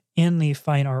art in the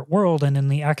fine art world and in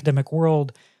the academic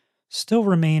world, still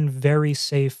remain very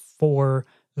safe for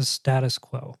the status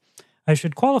quo. I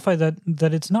should qualify that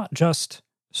it's not just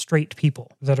straight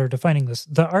people that are defining this.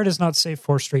 The art is not safe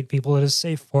for straight people. It is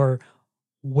safe for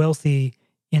wealthy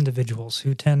individuals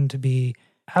who tend to be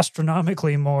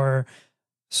astronomically more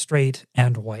straight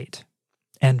and white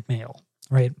and male,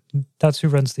 right? That's who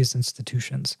runs these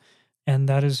institutions. And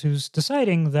that is who's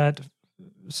deciding that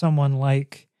someone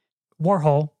like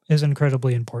Warhol is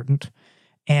incredibly important,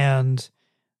 and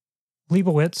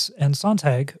Leibowitz and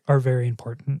Sontag are very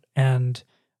important and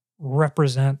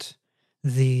represent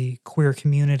the queer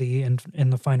community in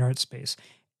the fine art space.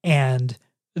 And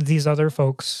these other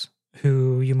folks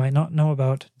who you might not know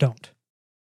about don't.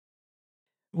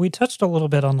 We touched a little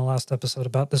bit on the last episode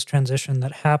about this transition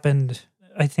that happened,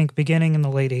 I think, beginning in the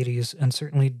late 80s and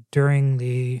certainly during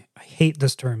I hate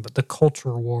this term, but the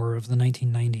culture war of the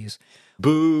 1990s.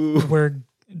 Boo! Where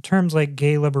terms like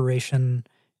gay liberation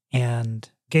and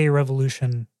gay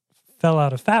revolution fell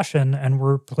out of fashion and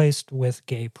were replaced with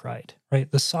gay pride, right?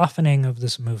 The softening of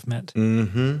this movement,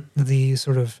 the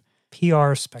sort of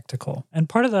PR spectacle. And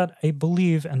part of that, I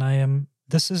believe, and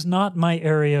this is not my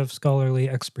area of scholarly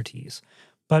expertise,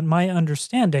 but my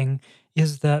understanding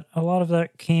is that a lot of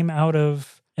that came out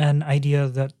of an idea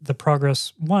that the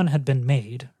progress, one, had been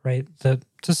made, right? That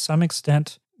to some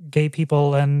extent, gay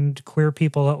people and queer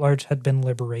people at large had been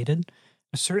liberated,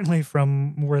 certainly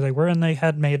from where they were, and they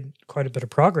had made quite a bit of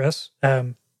progress,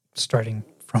 starting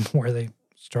from where they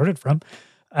started from.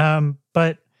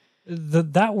 But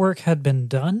that work had been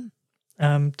done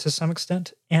to some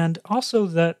extent, and also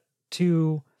that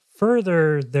to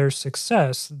further their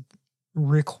success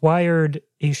required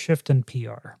a shift in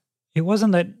PR. It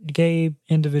wasn't that gay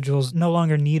individuals no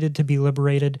longer needed to be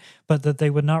liberated, but that they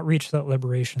would not reach that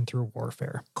liberation through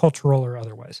warfare, cultural or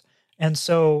otherwise. And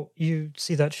so you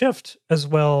see that shift as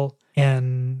well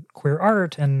in queer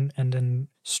art and in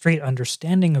straight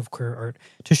understanding of queer art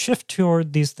to shift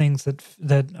toward these things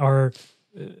that are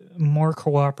more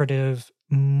cooperative,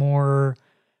 more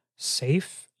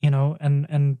safe,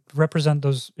 and represent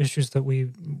those issues that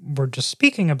we were just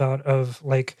speaking about of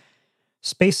like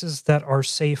spaces that are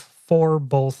safe for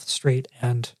both straight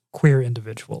and queer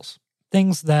individuals.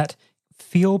 Things that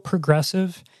feel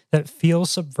progressive, that feel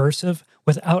subversive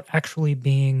without actually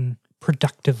being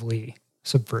productively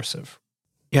subversive.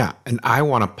 Yeah, and I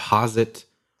want to posit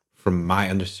from my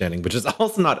understanding, which is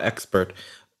also not expert,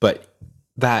 but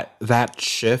that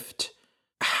shift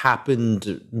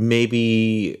happened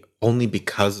maybe only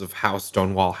because of how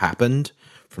Stonewall happened.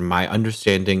 From my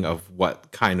understanding of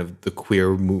what kind of the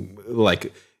queer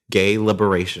like gay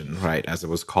liberation, right, as it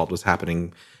was called, was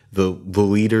happening, the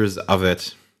leaders of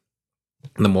it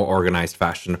in the more organized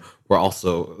fashion were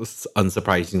also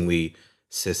unsurprisingly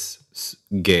cis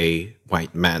gay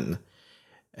white men,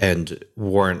 and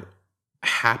weren't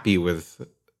happy with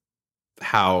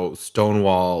how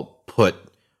Stonewall put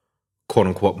quote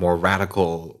unquote more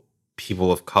radical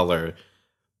people of color,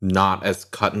 not as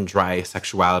cut and dry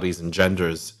sexualities and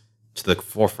genders, to the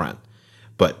forefront.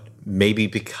 But maybe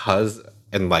because,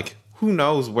 and like, who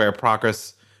knows where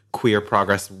queer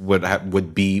progress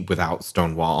would be without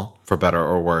Stonewall, for better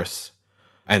or worse.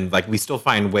 And like, we still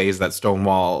find ways that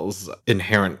Stonewall's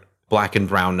inherent black and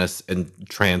brownness and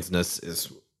transness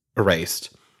is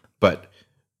erased. But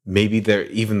maybe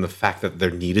even the fact that there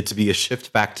needed to be a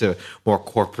shift back to more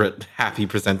corporate, happy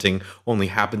presenting only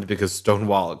happened because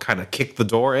Stonewall kind of kicked the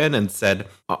door in and said,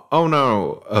 "Oh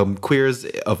no, queers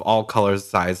of all colors,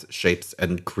 size, shapes,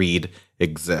 and creed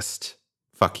exist.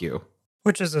 Fuck you."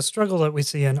 Which is a struggle that we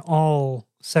see in all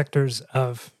sectors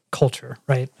of culture,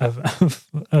 right?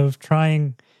 Of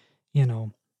trying,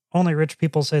 only rich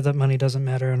people say that money doesn't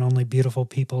matter, and only beautiful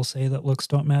people say that looks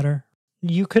don't matter.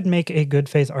 You could make a good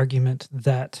faith argument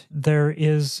that there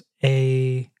is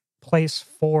a place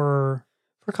for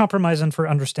compromise and for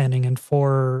understanding and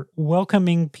for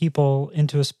welcoming people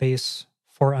into a space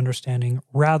for understanding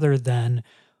rather than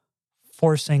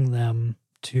forcing them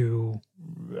to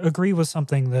agree with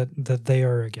something that they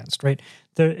are against, right?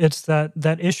 It's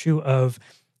that issue of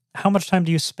how much time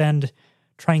do you spend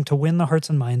trying to win the hearts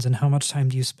and minds, and how much time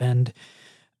do you spend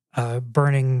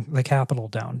burning the Capitol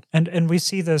down? And we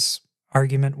see this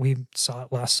argument. We saw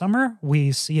it last summer.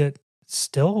 We see it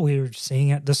still. We're seeing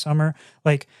it this summer.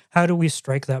 Like, how do we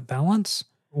strike that balance?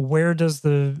 Where does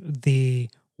the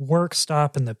work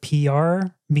stop and the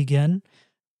PR begin?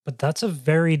 But that's a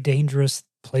very dangerous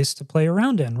place to play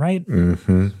around in, right?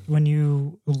 Mm-hmm. When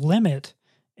you limit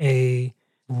a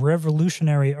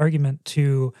revolutionary argument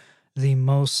to the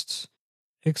most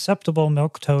acceptable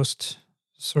milquetoast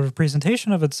sort of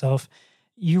presentation of itself,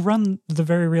 you run the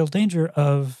very real danger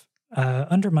of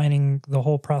undermining the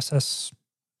whole process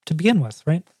to begin with,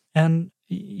 right? And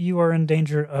you are in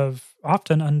danger of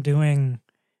often undoing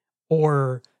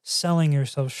or selling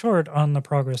yourself short on the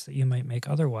progress that you might make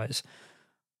otherwise,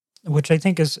 which I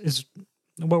think is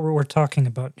what we're talking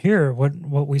about here,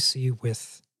 what we see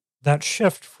with that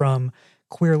shift from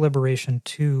queer liberation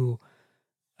to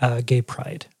gay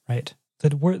pride, right?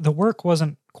 The work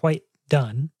wasn't quite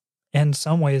done. In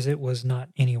some ways, it was not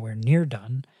anywhere near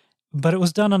done, but it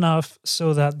was done enough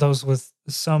so that those with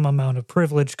some amount of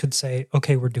privilege could say,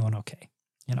 okay, we're doing okay.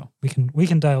 We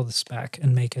can dial this back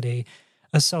and make it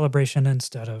a celebration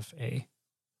instead of a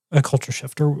culture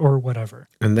shift or whatever.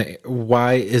 And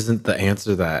why isn't the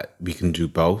answer that we can do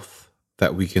both?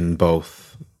 That we can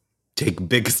both take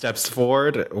big steps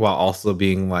forward while also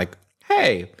being like,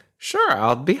 hey, sure,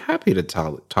 I'll be happy to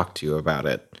talk to you about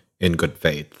it in good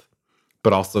faith.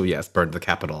 But also, yes, burn the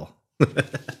Capitol.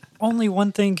 Only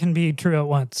one thing can be true at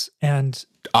once, and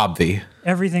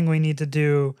everything we need to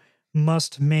do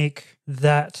must make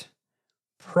that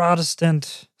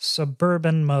Protestant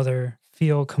suburban mother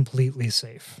feel completely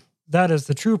safe. That is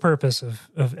the true purpose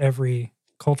of every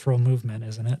cultural movement,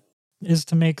 isn't it? Is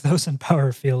to make those in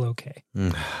power feel okay.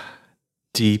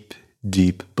 Deep,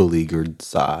 deep beleaguered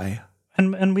sigh.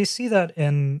 And we see that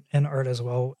in art as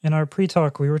well. In our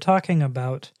pre-talk, we were talking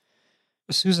about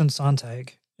Susan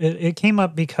Sontag. It came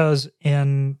up because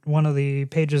in one of the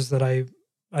pages that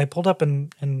I pulled up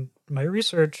in my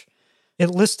research,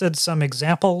 it listed some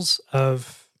examples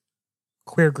of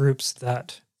queer groups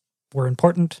that were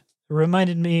important. It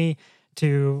reminded me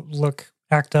to look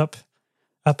ACT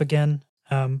UP again.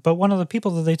 But one of the people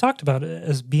that they talked about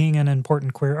as being an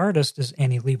important queer artist is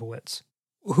Annie Leibovitz,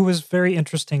 who is very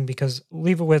interesting because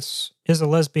Leibovitz is a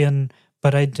lesbian,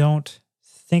 but I don't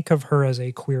think of her as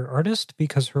a queer artist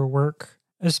because her work,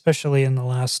 especially in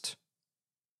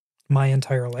my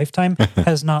entire lifetime,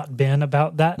 has not been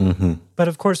about that. Mm-hmm. But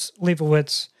of course,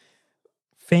 Leibovitz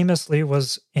famously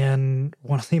was in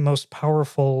one of the most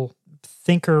powerful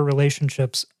thinker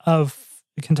relationships of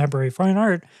contemporary fine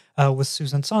art with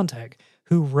Susan Sontag,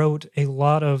 who wrote a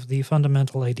lot of the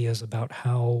fundamental ideas about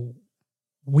how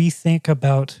we think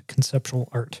about conceptual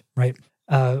art, right?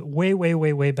 Way, way,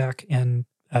 way, way back in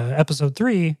episode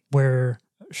 3, where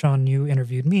Sean, you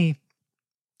interviewed me,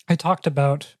 I talked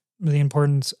about the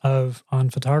importance of on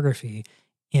photography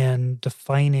in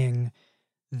defining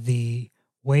the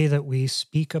way that we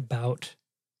speak about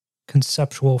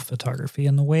conceptual photography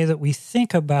and the way that we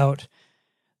think about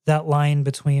that line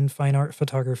between fine art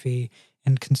photography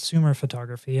and consumer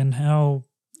photography, and how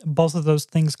both of those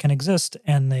things can exist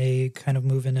and they kind of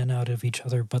move in and out of each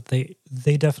other, but they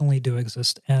definitely do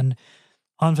exist. And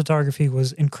on photography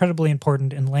was incredibly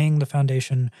important in laying the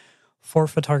foundation for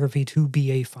photography to be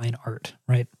a fine art,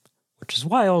 right? Which is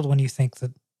wild when you think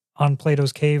that On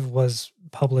Plato's Cave was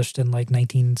published in like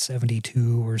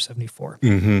 1972 or 74.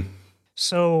 Mm-hmm.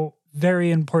 So very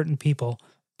important people,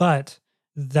 but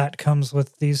that comes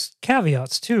with these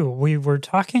caveats too. We were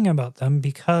talking about them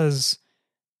because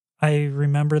I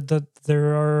remembered that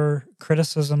there are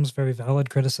criticisms, very valid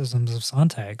criticisms of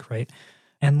Sontag, right?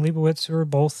 And Leibowitz, who are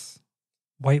both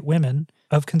white women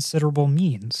of considerable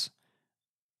means,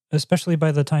 especially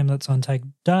by the time that Sontag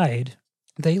died.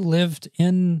 They lived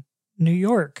in New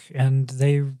York and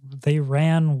they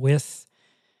ran with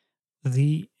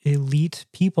the elite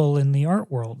people in the art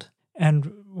world.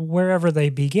 And wherever they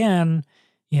began,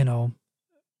 you know,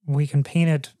 we can paint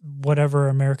it whatever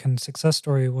American success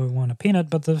story we want to paint it,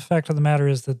 but the fact of the matter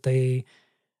is that they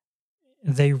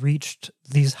reached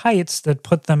these heights that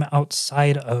put them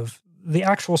outside of the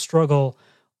actual struggle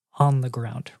on the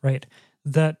ground, right?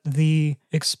 That the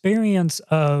experience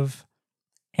of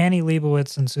Annie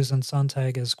Leibovitz and Susan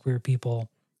Sontag as queer people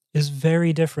is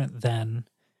very different than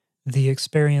the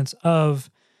experience of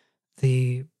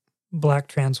the Black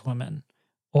trans woman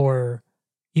or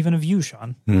even of you,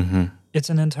 Sean. Mm-hmm. It's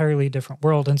an entirely different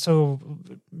world. And so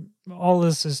all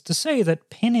this is to say that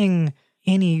pinning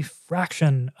any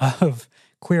fraction of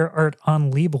queer art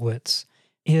on Leibowitz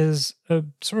is a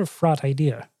sort of fraught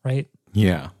idea, right?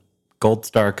 Yeah. Gold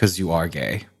star because you are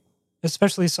gay.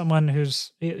 Especially someone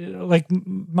who's, like,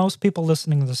 most people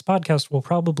listening to this podcast will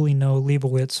probably know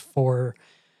Leibowitz for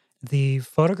the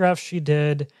photographs she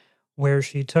did where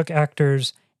she took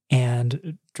actors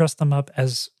and dressed them up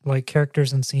as like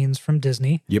characters and scenes from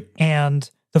Disney. Yep. And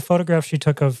the photograph she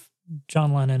took of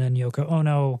John Lennon and Yoko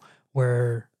Ono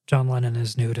where John Lennon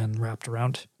is nude and wrapped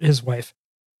around his wife.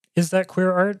 Is that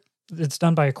queer art? It's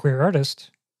done by a queer artist.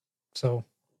 So,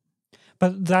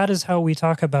 but that is how we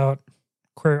talk about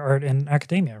queer art in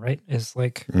academia, right? Is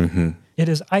like, It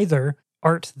is either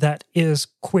art that is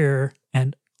queer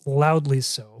and loudly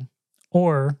so,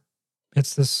 or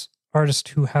it's this artist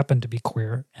who happened to be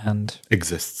queer and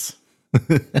exists.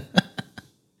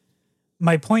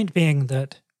 My point being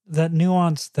that that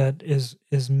nuance that is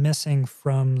missing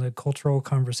from the cultural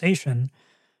conversation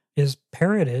is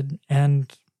parroted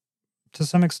and to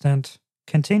some extent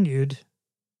continued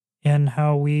in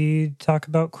how we talk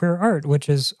about queer art, which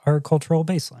is our cultural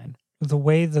baseline. The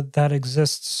way that that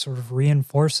exists sort of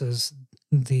reinforces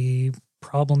the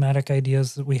problematic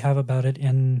ideas that we have about it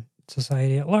in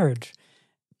society at large.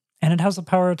 And it has the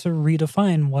power to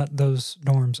redefine what those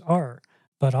norms are.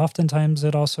 But oftentimes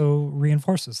it also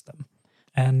reinforces them.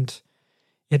 And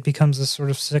it becomes this sort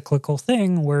of cyclical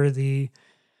thing where the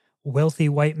wealthy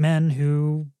white men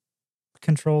who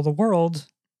control the world,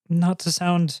 not to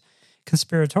sound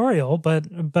conspiratorial,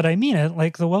 but I mean it,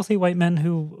 like the wealthy white men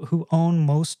who own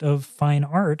most of fine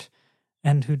art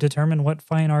and who determine what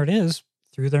fine art is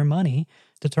through their money,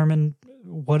 determine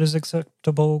what is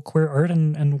acceptable queer art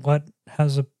and what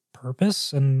has a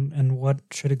purpose and what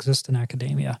should exist in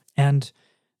academia. And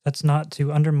that's not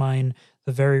to undermine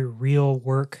the very real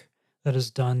work that is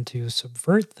done to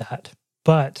subvert that,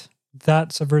 but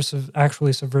that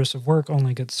actually subversive work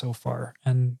only gets so far.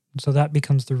 And so that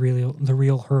becomes the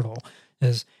real hurdle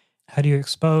is how do you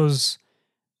expose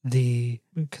the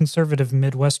conservative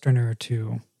Midwesterner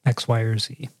to X, Y, or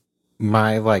Z?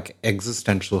 My like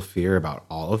existential fear about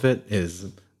all of it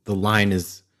is the line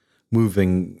is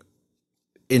moving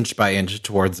inch by inch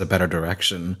towards a better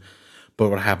direction. But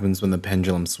what happens when the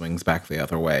pendulum swings back the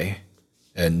other way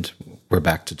and we're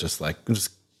back to just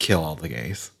kill all the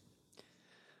gays?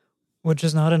 Which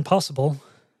is not impossible.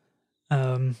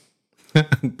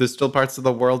 There's still parts of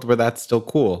the world where that's still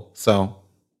cool. So,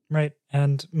 right.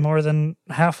 And more than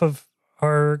half of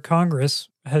our Congress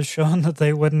has shown that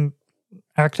they wouldn't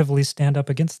actively stand up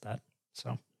against that.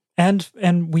 So,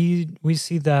 and we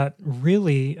see that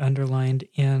really underlined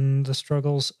in the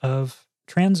struggles of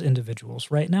trans individuals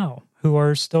right now who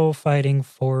are still fighting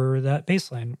for that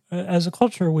baseline. As a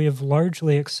culture, we have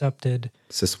largely accepted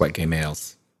cis white gay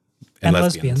males and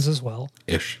lesbians as well.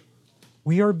 Ish.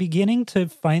 We are beginning to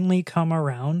finally come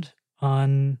around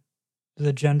on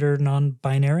the gender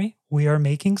non-binary. We are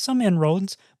making some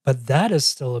inroads, but that is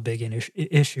still a big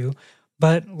issue.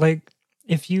 But like,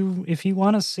 if you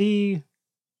want to see,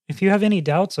 if you have any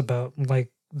doubts about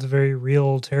like the very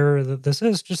real terror that this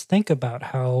is, just think about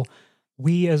how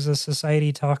we as a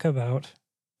society talk about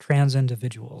trans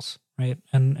individuals, right?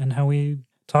 And how we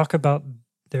talk about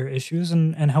their issues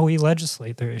and how we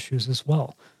legislate their issues as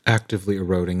well. Actively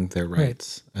eroding their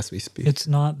rights as we speak. It's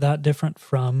not that different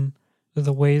from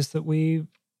the ways that we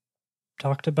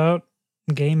talked about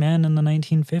gay men in the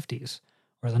 1950s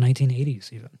or the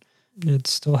 1980s even.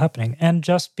 It's still happening. And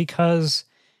just because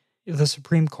the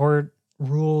Supreme Court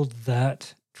ruled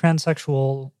that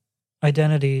transsexual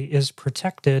identity is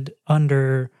protected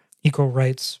under equal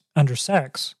rights under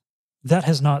sex, that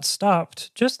has not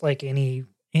stopped, just like any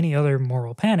other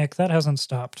moral panic, that hasn't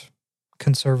stopped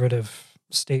conservative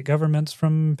state governments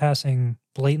from passing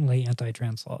blatantly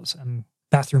anti-trans laws and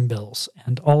bathroom bills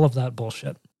and all of that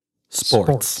bullshit.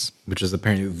 Sports, which is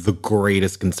apparently the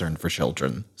greatest concern for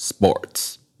children.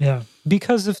 Sports. Yeah,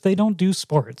 because if they don't do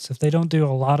sports, if they don't do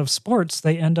a lot of sports,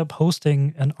 they end up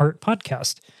hosting an art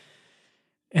podcast.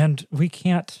 And we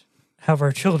can't have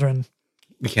our children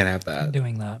We can't have that.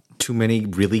 doing that. Too many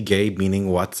really gay meaning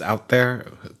what's out there.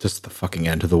 Just the fucking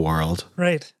end of the world.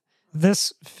 Right.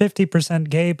 This 50%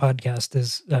 gay podcast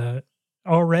is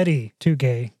already too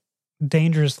gay,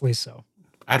 dangerously so.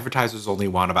 Advertisers only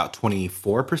want about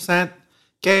 24%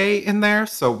 gay in there,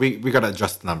 so we got to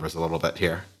adjust the numbers a little bit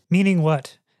here. Meaning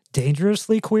what?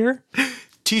 Dangerously queer?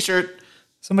 T-shirt.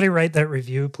 Somebody write that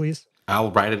review, please.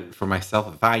 I'll write it for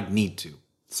myself if I need to.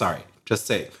 Sorry. Just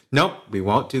say, nope, we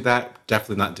won't do that.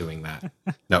 Definitely not doing that.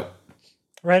 Nope.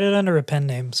 Write it under a pen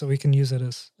name so we can use it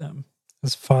as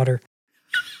fodder.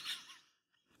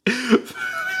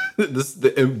 This is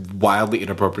the wildly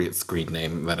inappropriate screen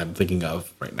name that I'm thinking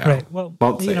of right now. Right. Well,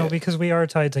 Won't say it. because we are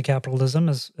tied to capitalism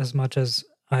as much as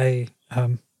I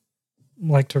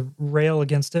like to rail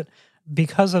against it.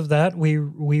 Because of that, we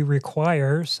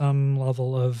require some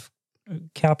level of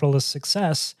capitalist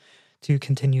success to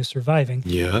continue surviving.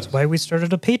 Yeah. That's why we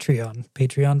started a Patreon,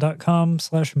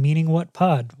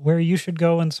 patreon.com/meaningwhatpod, where you should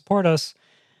go and support us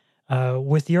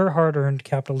with your hard-earned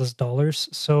capitalist dollars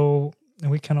so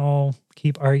we can all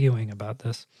keep arguing about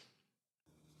this.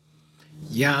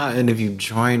 Yeah, and if you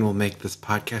join, we'll make this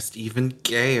podcast even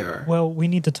gayer. Well, we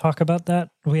need to talk about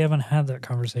that. We haven't had that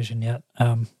conversation yet.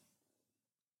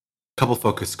 Couple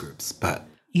focus groups, but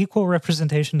Equal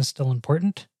representation is still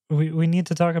important. We need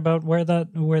to talk about where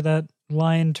that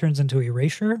line turns into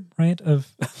erasure, right?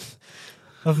 Of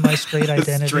my straight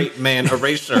identity. Straight man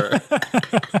erasure.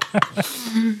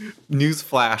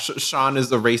 Newsflash: Sean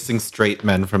is erasing straight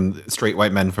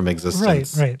white men from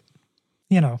existence. Right.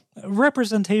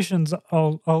 Representation's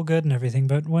all good and everything,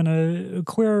 but when a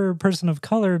queer person of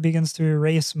color begins to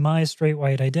erase my straight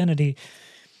white identity,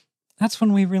 that's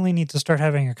when we really need to start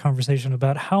having a conversation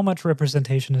about how much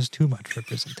representation is too much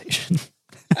representation.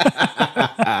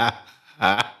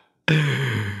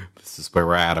 This is where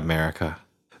we're at, America.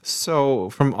 So,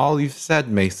 from all you've said,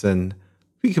 Mason,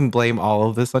 we can blame all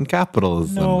of this on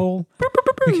capitalism. No,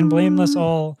 we can blame this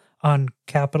all on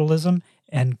capitalism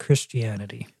and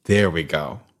Christianity. There we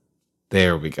go.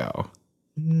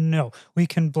 No, we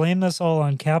can blame this all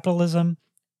on capitalism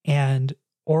and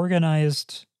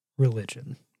organized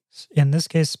religion. In this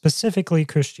case, specifically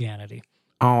Christianity.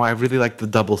 Oh, I really like the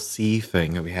double C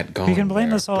thing that we had going. We can blame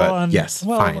this all on. Yes,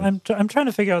 well, fine. I'm trying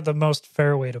to figure out the most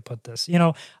fair way to put this.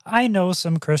 I know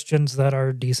some Christians that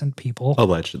are decent people.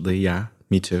 Allegedly, yeah.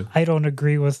 Me too. I don't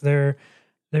agree with their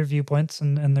viewpoints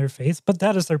and their faith, but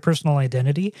that is their personal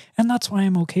identity, and that's why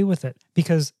I'm okay with it,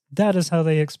 because that is how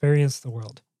they experience the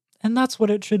world. And that's what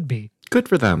it should be. Good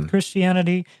for them.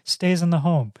 Christianity stays in the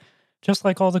home, just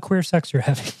like all the queer sex you're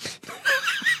having.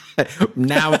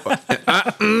 Now,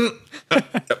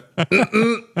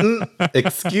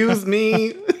 excuse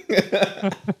me.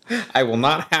 I will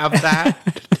not have that.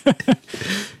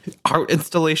 Art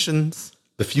installations,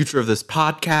 the future of this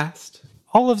podcast.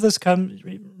 All of this comes,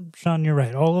 Sean, you're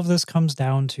right. All of this comes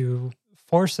down to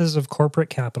forces of corporate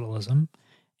capitalism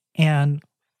and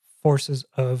forces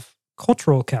of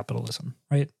cultural capitalism,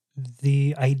 right?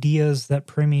 The ideas that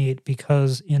permeate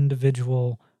because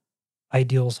individual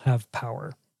ideals have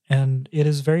power. And it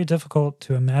is very difficult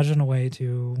to imagine a way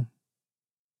to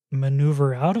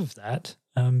maneuver out of that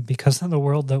because of the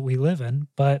world that we live in,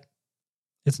 but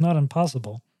it's not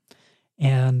impossible.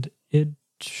 And it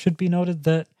should be noted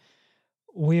that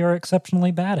we are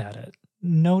exceptionally bad at it.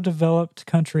 No developed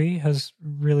country has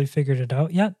really figured it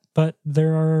out yet, but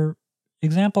there are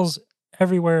examples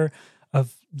everywhere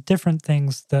of different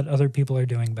things that other people are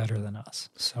doing better than us.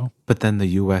 So, But then the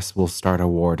U.S. will start a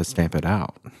war to stamp it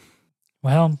out.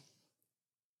 well,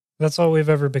 that's all we've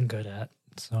ever been good at.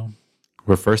 So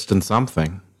We're first in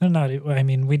something. I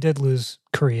mean, we did lose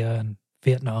Korea and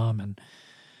Vietnam and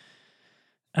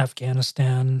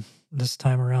Afghanistan this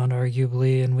time around,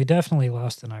 arguably, and we definitely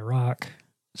lost in Iraq.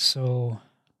 So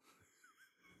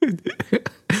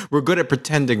We're good at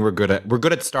pretending we're good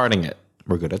at starting it.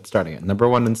 We're good at starting it. Number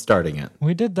one in starting it.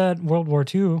 we did that World War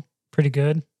II pretty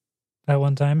good at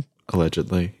one time.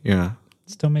 Allegedly. Yeah.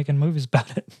 Still making movies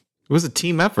about it. It was a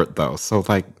team effort though. So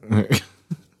like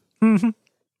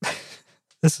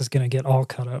This is gonna get all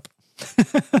cut up.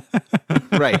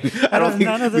 right. I don't think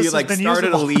None of we this like has been started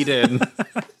usable. a lead in.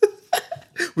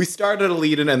 We started a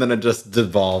lead in and then it just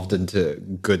devolved into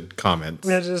good comments.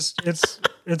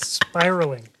 It's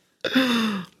spiraling.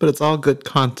 But it's all good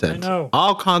content. I know.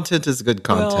 All content is good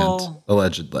content,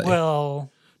 allegedly.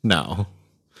 Well, No.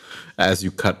 As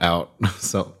you cut out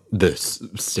so this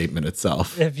statement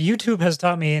itself. if YouTube has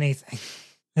taught me anything,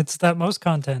 it's that most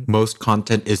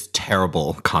content is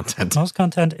terrible content. most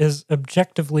content is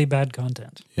objectively bad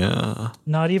content. Yeah.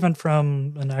 Not even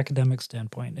from an academic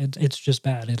standpoint. It's just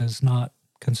bad. It is not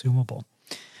consumable,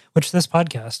 which this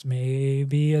podcast may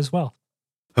be as well.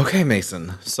 Okay,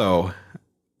 Mason. So,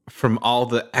 from all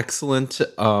the excellent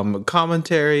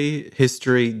commentary,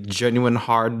 history, genuine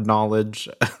hard knowledge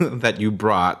that you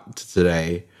brought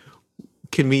today,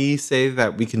 can we say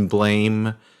that we can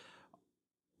blame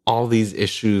all these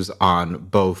issues on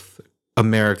both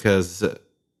America's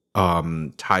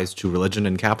ties to religion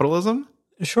and capitalism?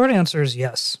 The short answer is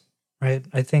yes, right?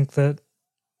 I think that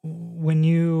when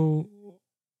you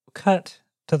cut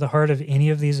to the heart of any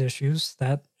of these issues,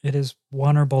 that it is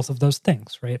one or both of those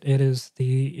things, right? It is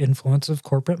the influence of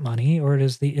corporate money or it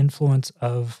is the influence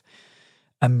of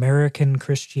American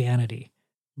Christianity.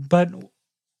 But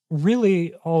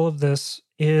really, all of this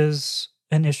is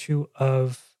an issue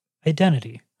of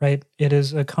identity, right? It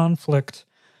is a conflict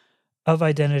of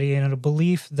identity and a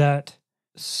belief that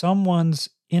someone's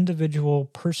individual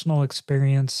personal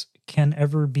experience can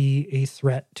ever be a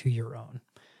threat to your own.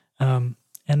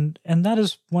 And that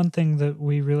is one thing that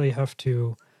we really have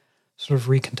to sort of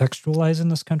recontextualize in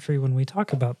this country when we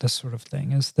talk about this sort of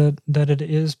thing, is that it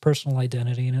is personal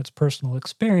identity and it's personal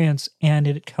experience, and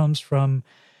it comes from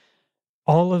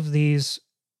all of these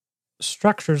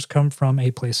structures come from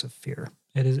a place of fear.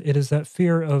 It is that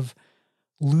fear of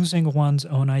losing one's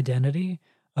own identity,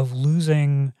 of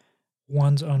losing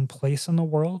one's own place in the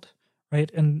world,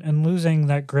 right? And losing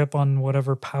that grip on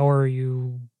whatever power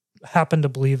you happen to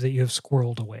believe that you have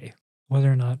squirreled away,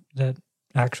 whether or not that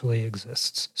actually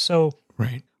exists. So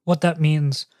Right. what that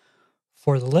means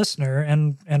for the listener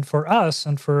and for us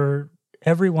and for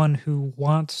everyone who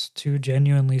wants to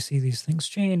genuinely see these things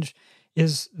change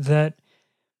is that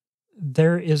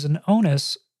there is an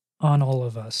onus on all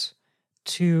of us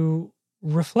to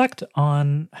reflect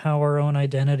on how our own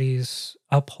identities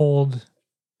uphold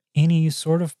any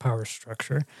sort of power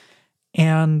structure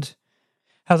and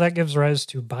how that gives rise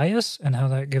to bias and how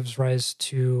that gives rise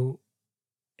to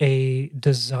a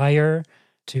desire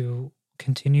to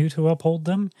continue to uphold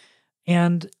them,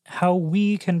 and how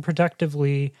we can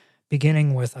productively,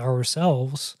 beginning with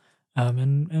ourselves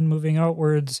and moving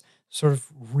outwards, sort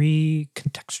of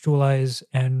recontextualize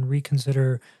and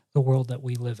reconsider the world that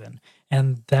we live in.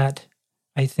 And that,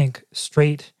 I think,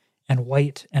 straight and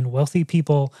white and wealthy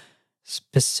people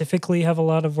specifically have a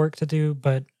lot of work to do,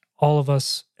 but all of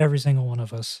us, every single one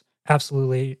of us,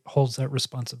 absolutely holds that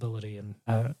responsibility and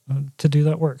to do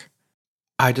that work.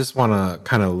 I just want to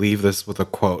kind of leave this with a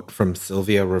quote from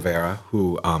Sylvia Rivera,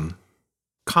 who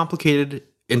complicated,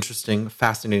 interesting,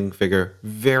 fascinating figure,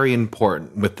 very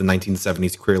important with the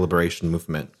 1970s queer liberation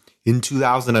movement. In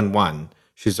 2001,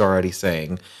 she's already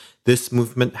saying, "This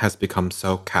movement has become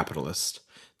so capitalist.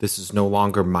 This is no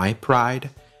longer my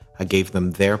pride. I gave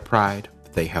them their pride,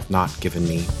 but they have not given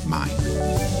me mine."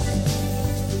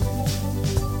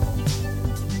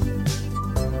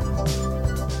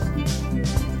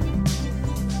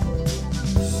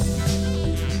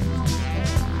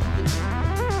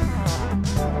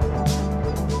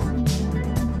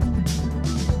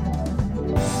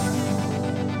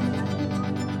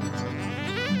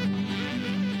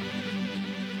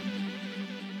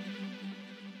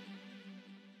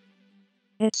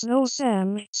 It's no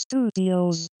Sam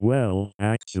Studios. Well,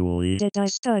 actually, Did I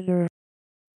stutter?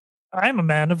 I'm a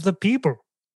man of the people.